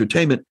media and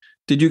entertainment,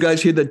 did you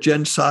guys hear that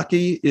Jen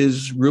Psaki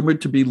is rumored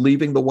to be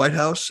leaving the White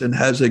House and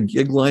has a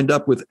gig lined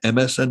up with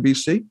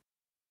MSNBC?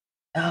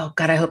 Oh,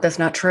 God, I hope that's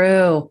not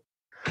true.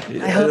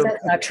 I hope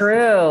that's not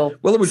true.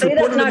 Well, it was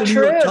reported in the New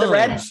York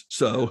Times,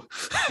 so.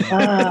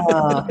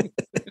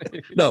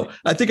 No,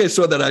 I think I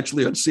saw that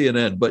actually on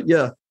CNN, but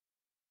yeah.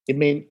 I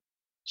mean,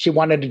 she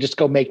wanted to just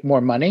go make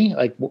more money.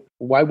 Like,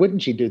 why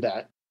wouldn't she do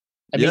that?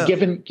 I mean,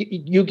 given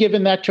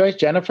that choice,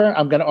 Jennifer,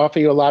 I'm going to offer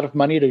you a lot of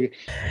money to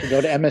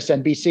go to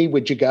MSNBC.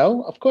 Would you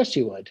go? Of course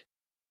you would.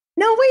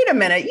 No, wait a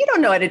minute. You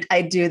don't know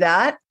I'd do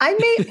that. I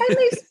mean,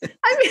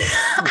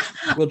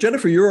 Well,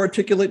 Jennifer, you're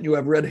articulate and you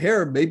have red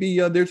hair. Maybe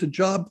there's a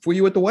job for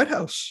you at the White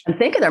House. I'm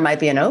thinking there might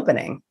be an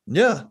opening.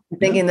 Yeah. I'm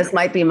thinking this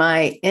might be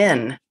my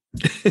in.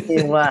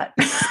 Do what?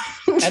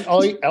 And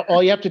all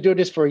you have to do it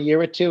is for a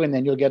year or two, and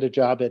then you'll get a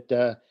job at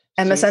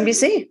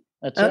MSNBC.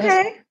 That's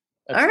okay.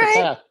 Right. All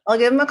right. I'll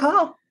give him a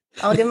call.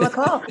 I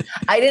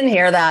didn't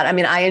hear that. I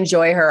mean, I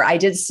enjoy her. I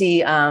did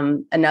see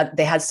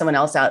they had someone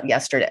else out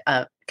yesterday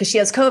because she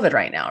has COVID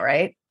right now,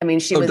 right? I mean,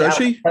 she was out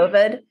with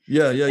COVID.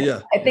 Yeah.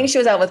 I think she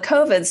was out with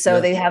COVID.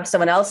 So they have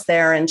someone else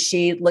there and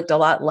she looked a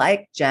lot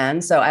like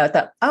Jen. So I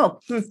thought,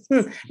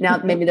 now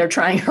maybe they're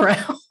trying her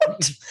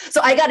out. So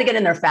I got to get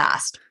in there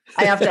fast.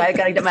 I got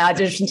to get my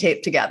audition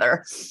tape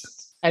together.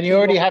 And you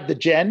already have the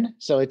Jen.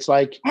 So it's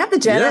like. I have the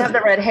Jen. I have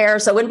the red hair.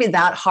 So it wouldn't be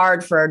that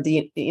hard for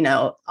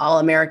all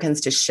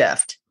Americans to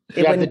shift.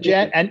 You have the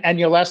Jen,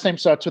 and your last name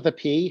starts with a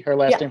P. Her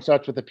last name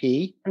starts with a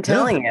P. I'm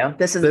telling you,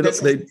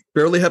 they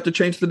barely have to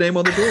change the name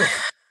on the door.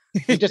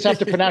 You just have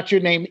to pronounce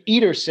your name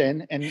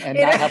Ederson and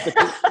not have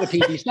the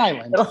P be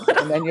silent,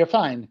 and then you're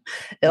fine.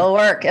 It'll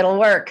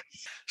work.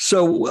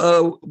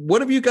 So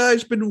what have you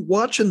guys been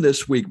watching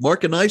this week?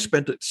 Mark and I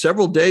spent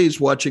several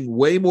days watching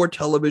way more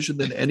television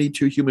than any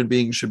two human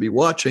beings should be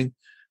watching.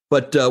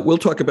 But we'll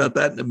talk about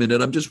that in a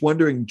minute. I'm just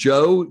wondering,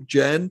 Joe,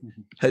 Jen,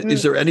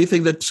 is there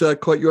anything that's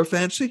caught your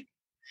fancy?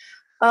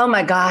 Oh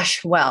my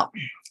gosh. Well,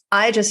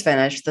 I just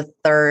finished the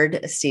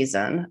 3rd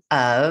season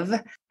of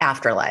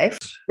Afterlife.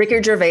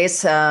 Ricky Gervais,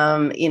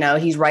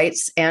 he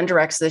writes and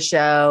directs the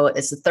show.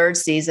 It's the 3rd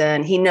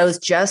season. He knows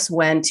just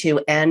when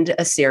to end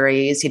a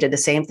series. He did the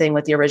same thing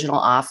with the original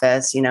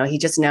Office. He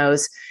just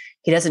knows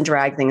he doesn't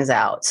drag things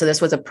out. So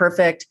this was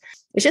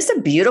it's just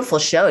a beautiful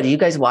show. Do you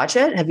guys watch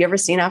it? Have you ever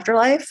seen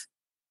Afterlife?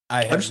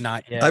 I have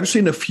not yet. I've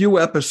seen a few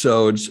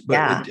episodes,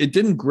 but it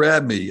didn't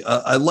grab me.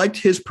 I liked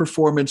his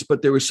performance,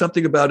 but there was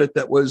something about it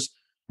that was,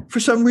 for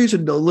some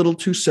reason, a little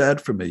too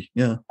sad for me.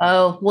 Yeah.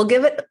 Oh, we'll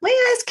give it. Well,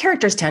 his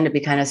characters tend to be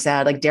kind of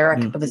sad. Like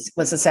Derek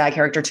was a sad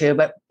character too,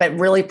 but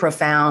really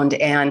profound.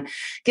 And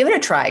give it a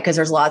try because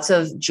there's lots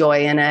of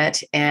joy in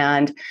it,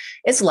 and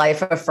it's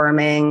life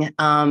affirming.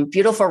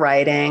 Beautiful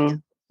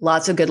writing,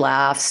 lots of good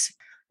laughs.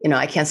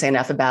 I can't say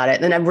enough about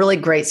it. And a really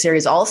great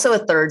series. Also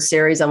a 3rd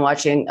series I'm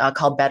watching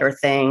called Better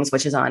Things,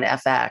 which is on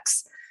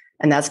FX.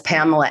 And that's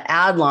Pamela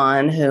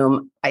Adlon,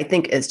 whom I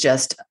think is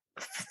just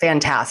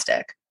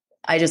fantastic.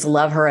 I just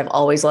love her. I've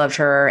always loved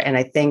her. And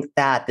I think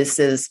that this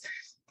is,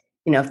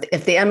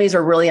 if the Emmys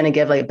are really going to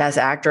give like Best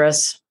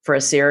Actress for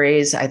a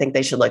series, I think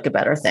they should look at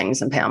Better Things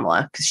than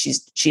Pamela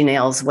because she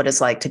nails what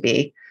it's like to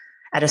be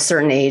at a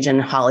certain age in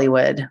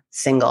Hollywood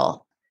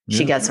single. Yeah.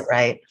 She gets it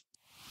right.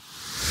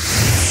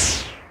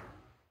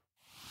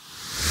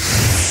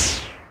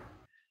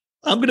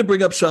 I'm going to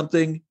bring up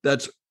something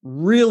that's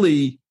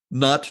really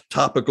not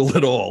topical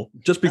at all,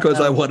 just because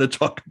I want to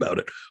talk about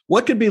it.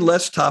 What could be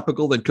less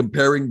topical than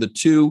comparing the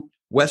two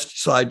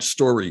West Side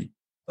Story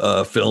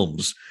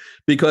films?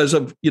 Because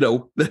of,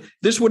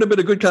 this would have been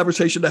a good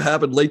conversation to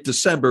have in late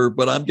December,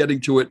 but I'm getting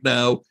to it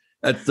now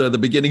at the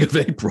beginning of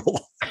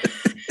April.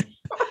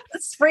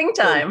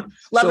 Springtime.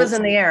 Love is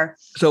in the air.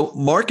 So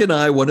Mark and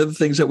I, one of the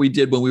things that we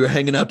did when we were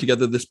hanging out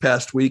together this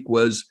past week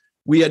was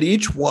we had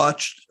each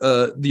watched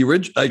the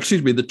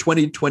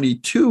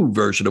 2022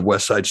 version of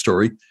West Side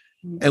Story.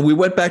 And we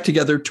went back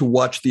together to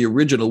watch the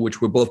original,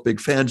 which we're both big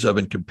fans of,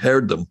 and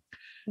compared them.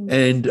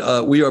 And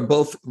we are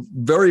both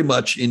very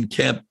much in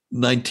camp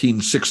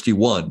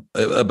 1961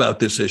 about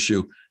this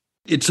issue.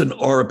 It's, in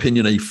our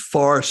opinion, a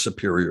far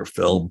superior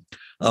film.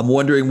 I'm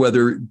wondering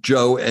whether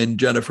Joe and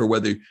Jennifer,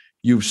 whether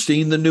you've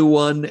seen the new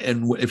one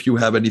and if you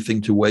have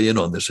anything to weigh in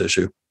on this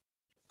issue.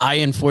 I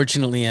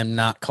unfortunately am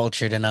not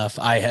cultured enough.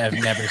 I have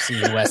never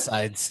seen West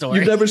Side Story.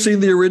 You've never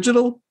seen the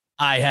original?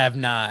 I have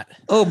not.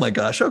 Oh my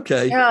gosh.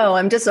 Okay. No,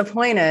 I'm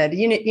disappointed.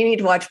 You need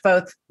to watch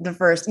both the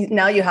first.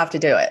 Now you have to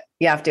do it.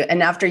 You have to.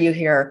 And after you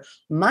hear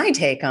my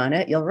take on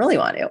it, you'll really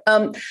want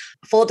to.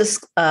 Full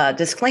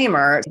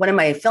disclaimer. One of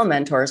my film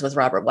mentors was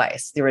Robert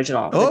Weiss, the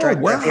original, the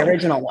director of the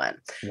original one.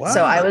 Wow.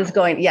 So I was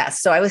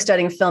So I was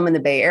studying film in the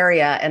Bay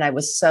Area, and I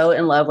was so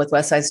in love with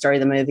West Side Story,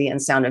 the movie,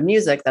 and Sound of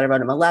Music that I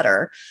wrote him a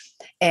letter.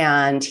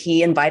 And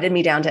he invited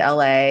me down to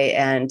LA,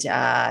 and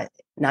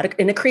not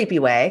in a creepy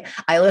way.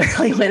 I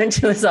literally went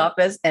into his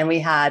office and we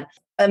had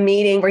a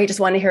meeting where he just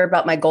wanted to hear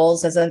about my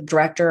goals as a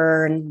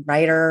director and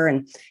writer.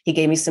 And he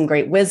gave me some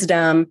great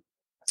wisdom.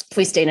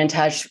 We stayed in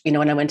touch,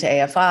 when I went to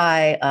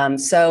AFI.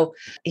 So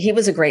he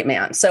was a great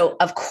man. So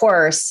of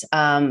course,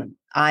 I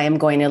am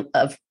going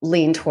to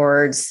lean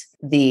towards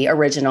the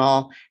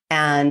original.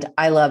 And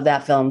I love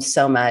that film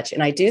so much.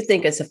 And I do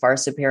think it's a far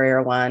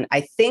superior one. I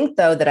think,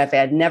 though, that if I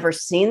had never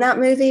seen that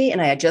movie and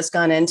I had just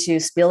gone into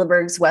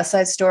Spielberg's West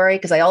Side Story,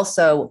 because I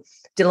also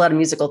did a lot of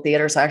musical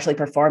theater, so I actually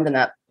performed in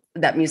that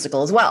that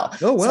musical as well.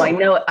 Oh, wow.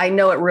 So I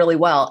know it really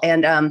well.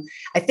 And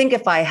I think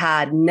if I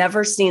had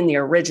never seen the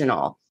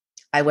original,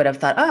 I would have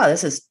thought, oh,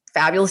 this is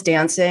fabulous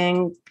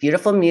dancing,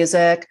 beautiful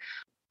music,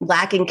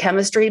 lacking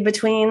chemistry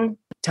between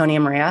Tony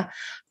and Maria.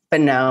 But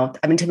no,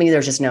 I mean, to me,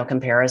 there's just no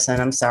comparison.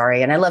 I'm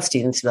sorry. And I love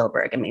Steven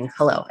Spielberg. I mean,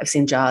 hello, I've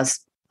seen Jaws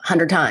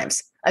 100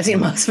 times. I've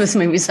seen most of his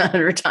movies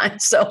 100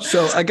 times. So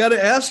I got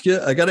to ask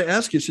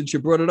you, since you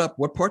brought it up,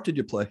 what part did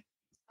you play?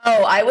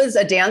 Oh, I was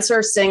a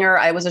dancer, singer.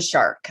 I was a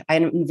shark.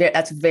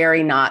 That's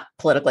very not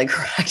politically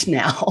correct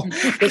now.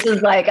 This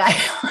is like,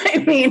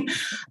 I mean,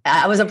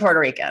 I was a Puerto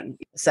Rican.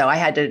 So I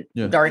had to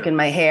darken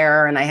my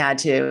hair and I had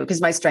to, because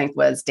my strength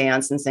was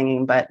dance and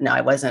singing, but no,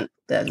 I wasn't.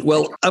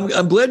 Well,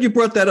 I'm glad you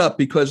brought that up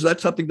because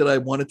that's something that I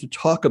wanted to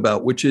talk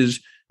about, which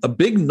is a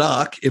big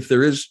knock, if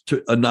there is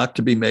a knock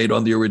to be made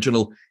on the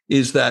original,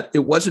 is that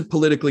it wasn't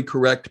politically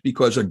correct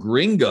because a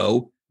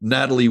gringo,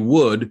 Natalie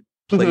Wood,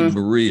 played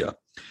Maria.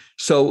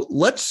 So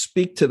let's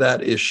speak to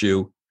that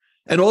issue.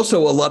 And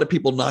also a lot of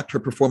people knocked her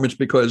performance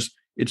because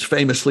it's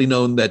famously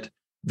known that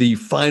the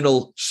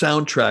final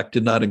soundtrack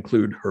did not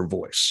include her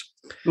voice.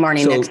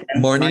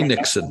 Marnie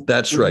Nixon,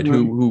 that's right,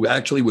 who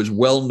actually was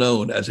well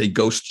known as a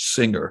ghost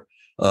singer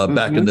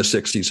back in the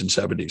 60s and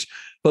 70s.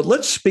 But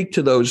let's speak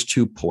to those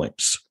 2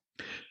 points.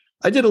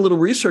 I did a little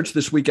research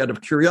this week out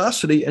of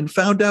curiosity and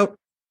found out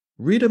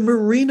Rita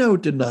Moreno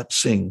did not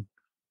sing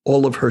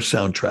all of her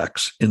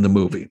soundtracks in the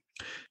movie.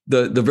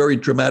 The very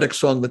dramatic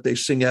song that they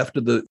sing after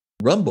the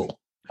Rumble.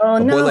 Oh, a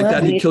boy no, like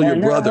that, he'd kill your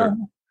brother.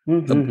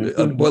 Mm-hmm.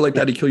 A boy like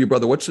that, he'd kill your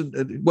brother.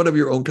 One of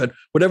your own kind,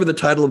 whatever the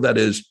title of that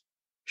is.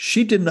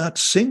 She did not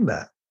sing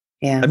that.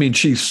 Yeah. I mean,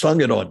 she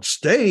sung it on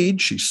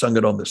stage. She sung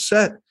it on the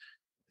set.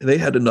 They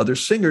had another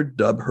singer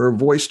dub her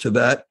voice to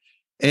that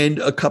and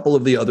a couple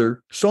of the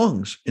other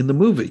songs in the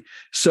movie.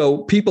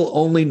 So people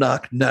only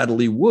knocked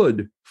Natalie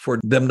Wood for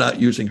them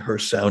not using her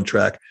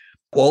soundtrack.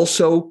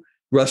 Also,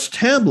 Russ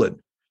Tamblyn,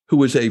 who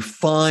was a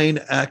fine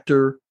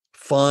actor,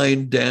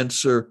 fine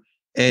dancer,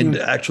 and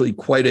actually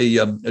quite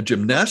a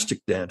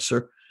gymnastic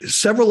dancer.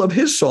 Several of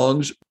his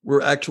songs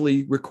were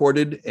actually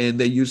recorded, and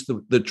they used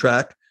the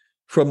track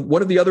from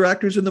one of the other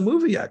actors in the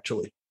movie,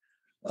 actually.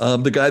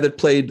 The guy that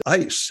played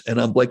Ice,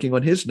 and I'm blanking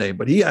on his name,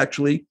 but he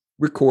actually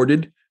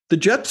recorded the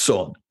Jet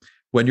song,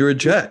 When You're a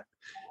Jet.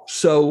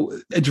 So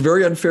it's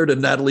very unfair to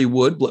Natalie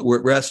Wood,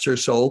 rest her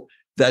soul,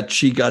 that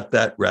she got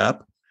that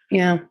rap.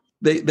 Yeah.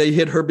 They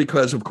hit her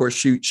because, of course,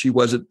 she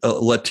wasn't a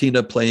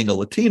Latina playing a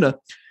Latina.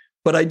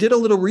 But I did a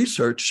little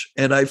research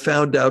and I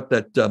found out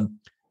that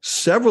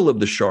several of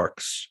the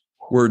sharks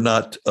were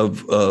not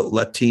of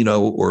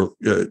Latino or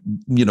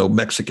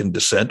Mexican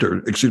descent, or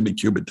excuse me,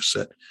 Cuban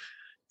descent,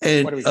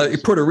 and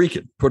Puerto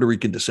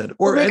Rican descent,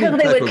 or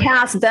because they would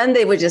cast. Then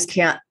they would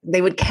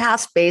they would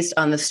cast based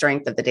on the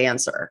strength of the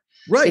dancer,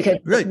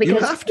 right? Because you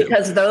have to,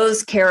 because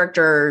those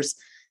characters.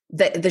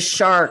 The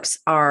sharks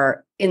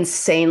are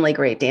insanely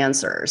great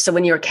dancers. So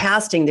when you're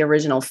casting the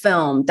original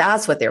film,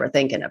 that's what they were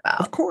thinking about.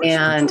 Of course.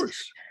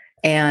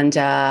 But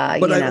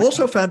I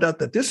also found out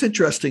that this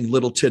interesting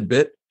little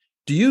tidbit.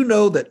 Do you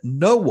know that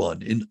no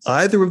one in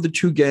either of the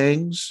 2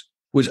 gangs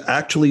was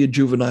actually a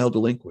juvenile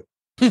delinquent?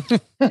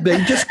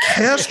 They just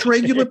cast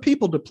regular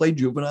people to play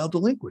juvenile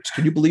delinquents.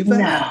 Can you believe that?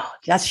 No,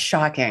 that's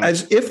shocking.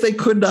 As if they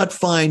could not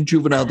find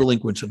juvenile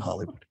delinquents in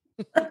Hollywood.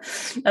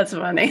 That's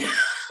funny.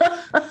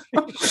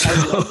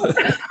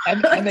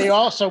 and they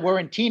also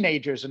weren't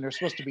teenagers, and they're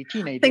supposed to be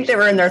teenagers. I think they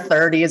were in their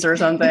 30s or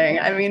something.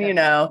 I mean,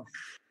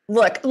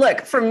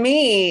 look, for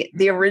me,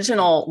 the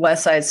original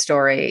West Side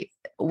Story,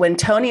 when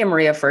Tony and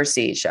Maria first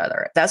see each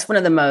other, that's one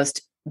of the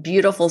most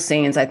beautiful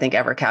scenes I think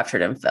ever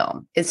captured in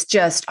film. It's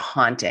just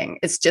haunting.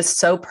 It's just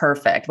so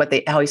perfect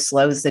how he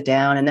slows it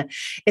down. And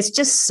it's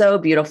just so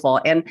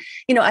beautiful. And,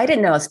 I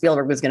didn't know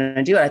Spielberg was going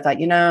to do it. I thought,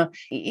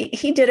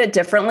 he did it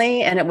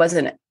differently, and it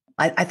wasn't,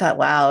 I thought,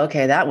 wow,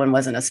 okay, that one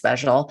wasn't as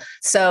special.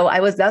 So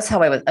that's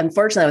how I was,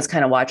 unfortunately, I was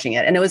kind of watching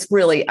it. And it was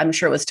really, I'm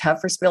sure it was tough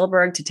for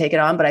Spielberg to take it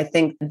on, but I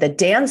think the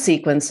dance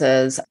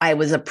sequences, I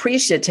was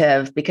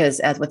appreciative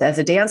because as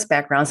a dance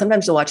background,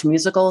 sometimes you'll watch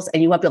musicals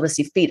and you won't be able to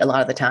see feet a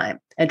lot of the time.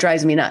 It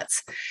drives me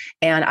nuts.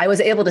 And I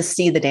was able to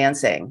see the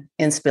dancing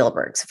in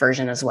Spielberg's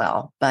version as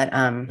well. But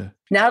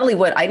Natalie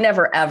Wood, I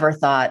never ever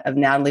thought of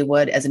Natalie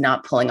Wood as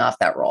not pulling off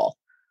that role.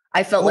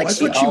 I felt like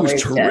she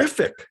was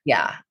terrific. Did.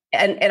 Yeah.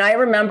 And I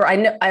remember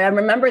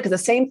because the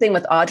same thing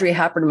with Audrey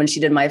Hepburn when she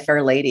did My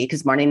Fair Lady,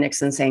 because Marnie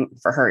Nixon sang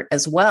for her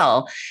as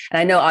well.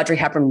 And I know Audrey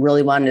Hepburn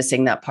really wanted to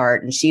sing that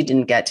part and she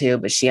didn't get to,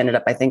 but she ended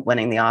up, I think,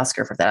 winning the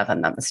Oscar for that, if I'm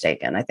not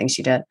mistaken. I think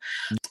she did.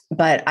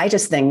 But I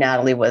just think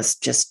Natalie was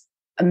just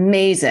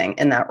amazing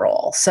in that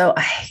role. So,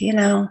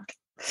 Yeah.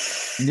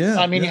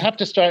 I mean, you have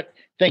to start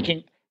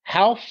thinking,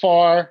 how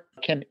far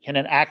can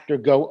an actor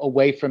go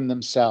away from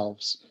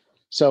themselves?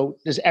 So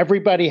does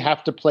everybody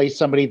have to play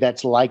somebody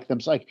that's like them?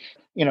 Like,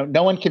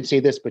 no one can see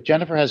this, but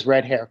Jennifer has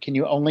red hair. Can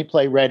you only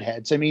play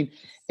redheads? I mean,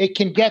 it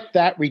can get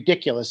that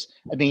ridiculous.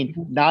 I mean,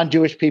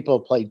 non-Jewish people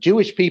play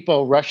Jewish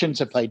people. Russians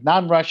have played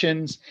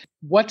non-Russians.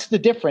 What's the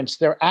difference?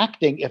 They're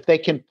acting. If they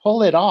can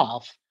pull it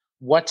off,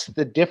 what's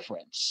the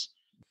difference?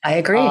 I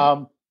agree.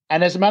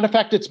 And as a matter of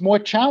fact, it's more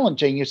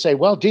challenging. You say,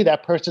 well, gee,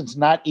 that person's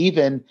not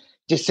even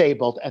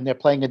disabled and they're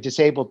playing a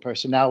disabled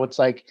person. Now it's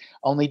like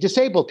only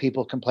disabled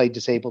people can play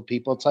disabled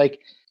people. It's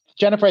like,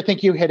 Jennifer, I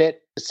think you hit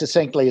it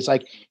succinctly. It's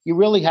like you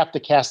really have to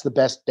cast the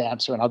best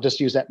dancer. And I'll just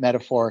use that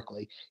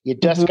metaphorically. You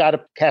just got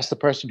to cast the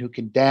person who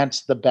can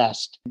dance the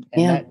best.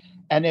 And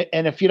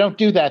if you don't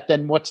do that,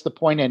 then what's the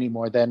point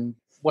anymore? Then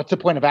what's the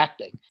point of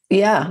acting?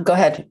 Yeah, go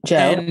ahead, Joe.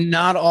 And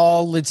not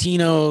all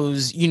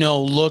Latinos,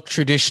 look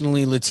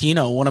traditionally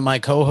Latino. One of my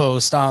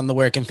co-hosts on the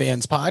Working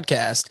Fans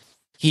podcast,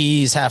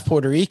 he's half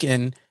Puerto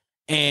Rican.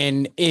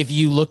 And if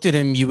you looked at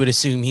him, you would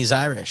assume he's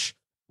Irish.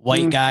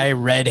 White guy,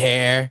 red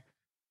hair,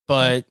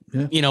 but,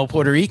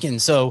 Puerto Rican.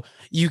 So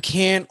you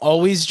can't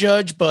always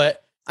judge.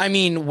 But I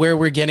mean, where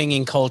we're getting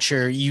in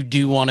culture, you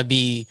do want to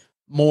be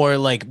more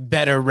like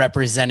better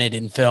represented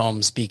in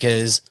films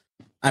because,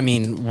 I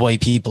mean,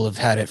 white people have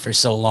had it for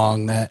so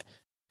long that,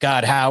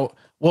 God,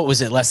 what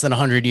was it? Less than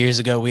 100 years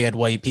ago, we had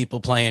white people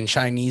playing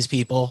Chinese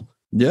people.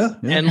 Yeah.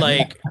 And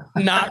like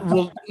not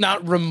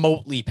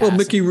remotely. Well,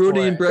 Mickey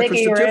Rooney and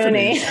Breakfast at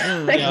Tiffany's.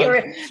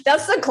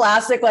 That's the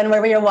classic one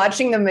where you're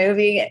watching the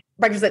movie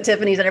Breakfast at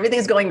Tiffany's and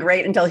everything's going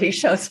great until he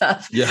shows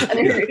up. Yeah.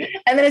 And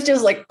then it's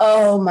just like,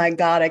 oh my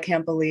God, I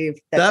can't believe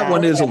that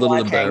one is a little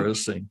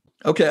embarrassing.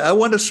 Okay, I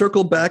want to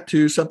circle back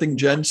to something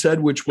Jen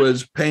said, which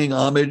was paying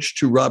homage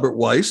to Robert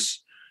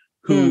Weiss,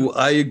 who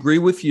I agree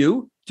with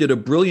you, did a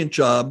brilliant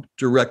job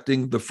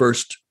directing the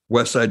first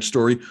West Side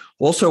Story.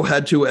 Also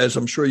had to, as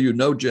I'm sure you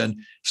know,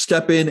 Jen,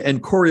 step in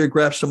and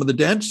choreograph some of the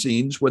dance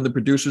scenes when the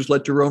producers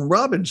let Jerome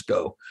Robbins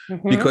go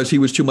because he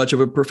was too much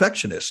of a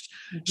perfectionist.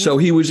 So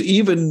he was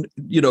even,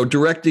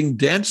 directing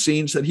dance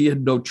scenes that he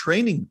had no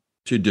training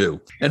to do.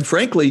 And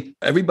frankly,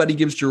 everybody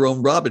gives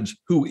Jerome Robbins,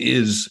 who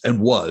is and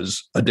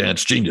was a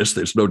dance genius,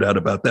 there's no doubt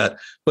about that,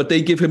 but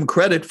they give him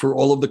credit for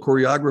all of the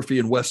choreography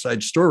in West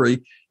Side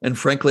Story. And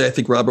frankly, I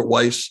think Robert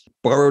Weiss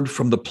borrowed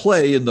from the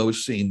play in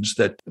those scenes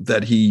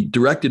that he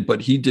directed,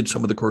 but he did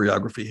some of the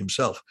choreography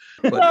himself.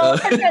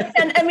 But,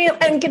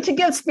 and to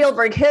give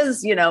Spielberg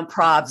his,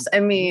 props, I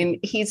mean,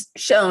 he's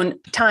shown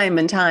time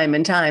and time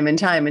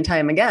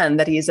again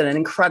that he's an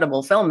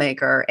incredible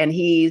filmmaker. And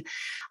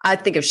I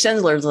think of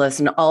Schindler's List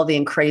and all the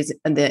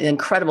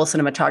incredible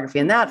cinematography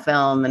in that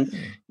film. And,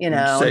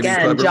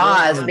 again,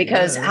 Jaws,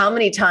 because how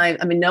many times,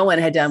 I mean, no one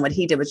had done what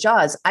he did with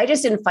Jaws. I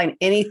just didn't find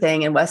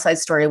anything in West Side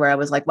Story where I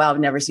was like, wow, I've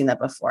never seen that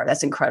before.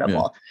 That's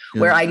incredible.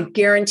 Yeah. Where I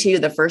guarantee you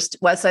the first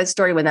West Side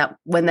Story, when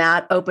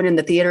that opened in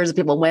the theaters and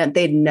people went,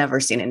 they'd never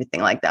seen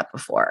anything like that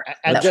before.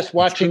 And just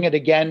watching it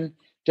again,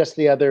 just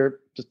a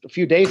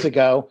few days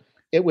ago,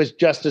 it was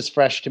just as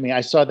fresh to me.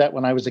 I saw that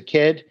when I was a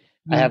kid.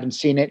 I haven't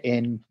seen it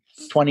in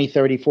 20,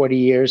 30, 40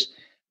 years.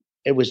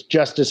 It was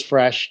just as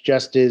fresh,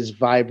 just as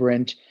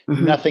vibrant.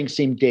 Nothing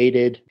seemed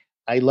dated.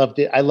 I loved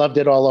it. I loved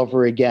it all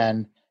over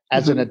again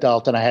as an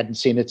adult, and I hadn't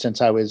seen it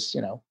since I was,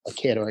 a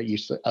kid or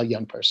a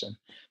young person.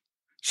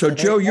 So,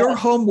 Joe, your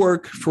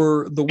homework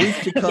for the week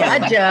to come.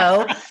 Yeah,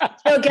 Joe.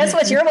 So, guess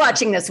what you're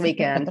watching this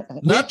weekend?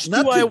 Not to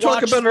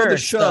talk about it on the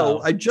show.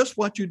 Though? I just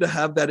want you to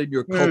have that in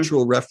your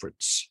cultural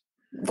reference.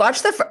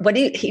 Watch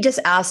he just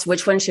asked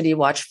which one should he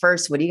watch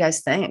first. What do you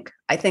guys think?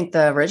 I think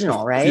the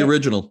original, right? The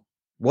original.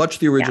 Watch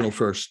the original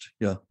first.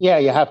 Yeah. Yeah,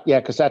 you have. Yeah,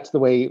 because that's the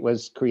way it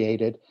was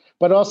created.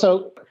 But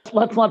also,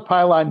 let's not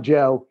pile on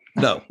Joe.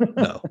 No.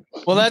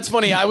 Well, that's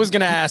funny. I was going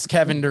to ask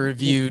Kevin to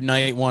review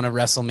night 1 of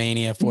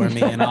WrestleMania for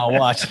me, and I'll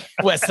watch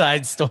West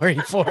Side Story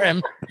for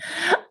him.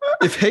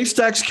 If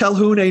Haystacks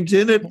Calhoun ain't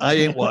in it, I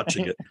ain't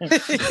watching it.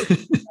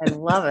 I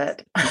love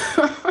it.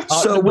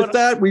 So with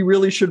that, we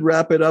really should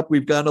wrap it up.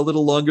 We've gone a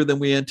little longer than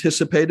we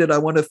anticipated. I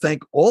want to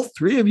thank all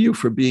three of you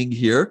for being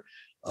here.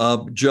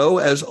 Joe,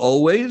 as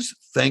always,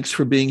 thanks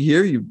for being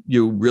here.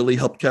 You really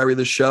helped carry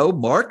the show.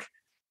 Mark,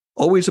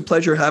 always a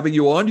pleasure having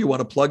you on. Do you want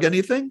to plug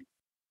anything?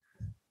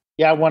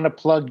 Yeah, I want to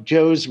plug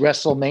Joe's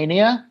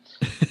WrestleMania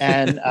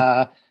and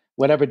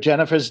whatever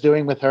Jennifer's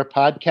doing with her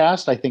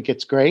podcast. I think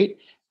it's great.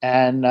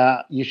 And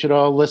you should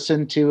all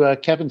listen to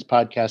Kevin's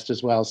podcast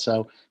as well.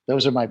 So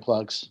those are my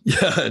plugs.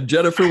 Yeah.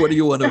 Jennifer, what do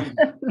you want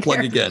to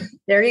plug again?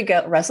 There you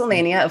go.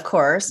 WrestleMania, of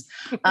course.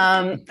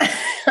 My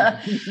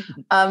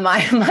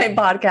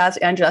podcast,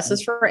 And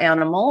Justice for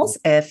Animals.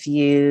 If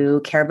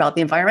you care about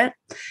the environment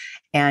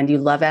and you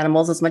love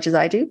animals as much as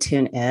I do,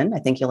 tune in. I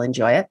think you'll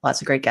enjoy it.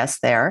 Lots of great guests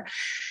there.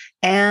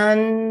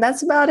 And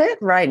that's about it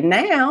right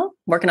now.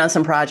 Working on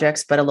some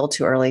projects, but a little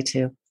too early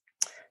to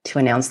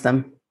announce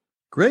them.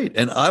 Great.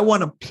 And I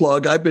want to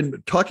plug, I've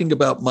been talking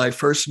about my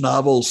first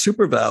novel,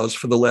 Super Vows,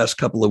 for the last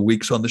couple of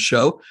weeks on the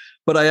show,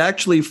 but I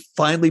actually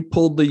finally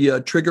pulled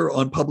the trigger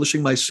on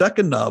publishing my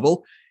second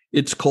novel.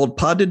 It's called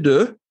Pas de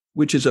deux,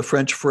 which is a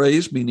French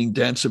phrase meaning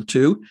dance of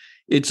two.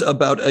 It's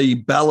about a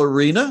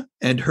ballerina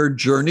and her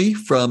journey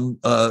from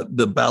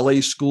the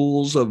ballet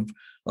schools of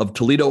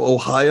Toledo,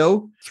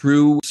 Ohio,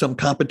 through some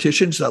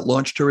competitions that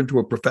launched her into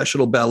a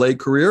professional ballet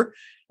career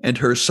and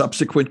her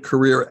subsequent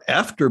career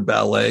after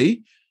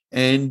ballet,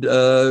 and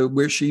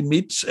where she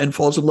meets and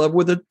falls in love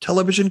with a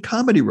television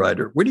comedy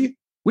writer. Where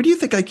do you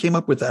think I came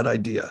up with that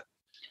idea?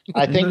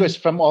 I think it was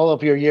from all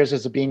of your years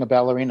as being a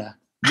ballerina.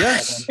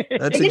 Yes,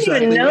 that's I didn't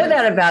exactly even know right.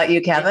 that about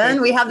you,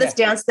 Kevin. We have this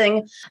dance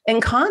thing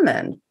in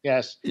common.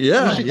 Yes.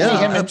 Yeah, You should yeah,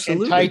 see him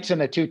absolutely. in tights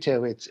and a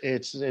tutu.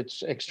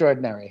 It's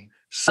extraordinary.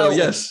 So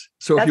yes,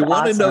 so if that's you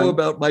want to know awesome.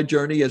 about my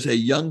journey as a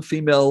young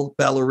female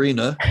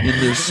ballerina in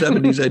the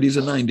 70s, 80s,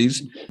 and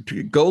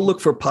 90s, go look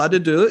for Pas de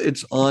Deux.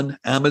 It's on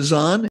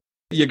Amazon.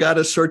 You got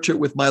to search it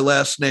with my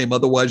last name.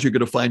 Otherwise, you're going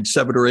to find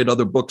 7 or 8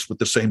 other books with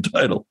the same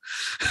title.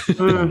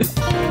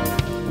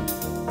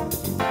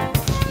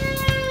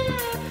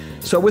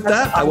 So with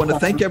that, I want to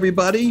thank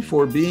everybody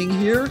for being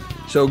here.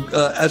 So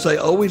as I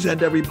always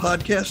end every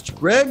podcast,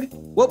 Greg,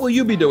 what will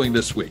you be doing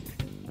this week?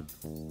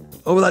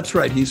 Oh, that's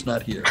right. He's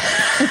not here.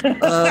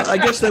 I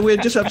guess then we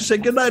just have to say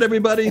good night,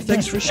 everybody.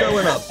 Thanks for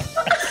showing up.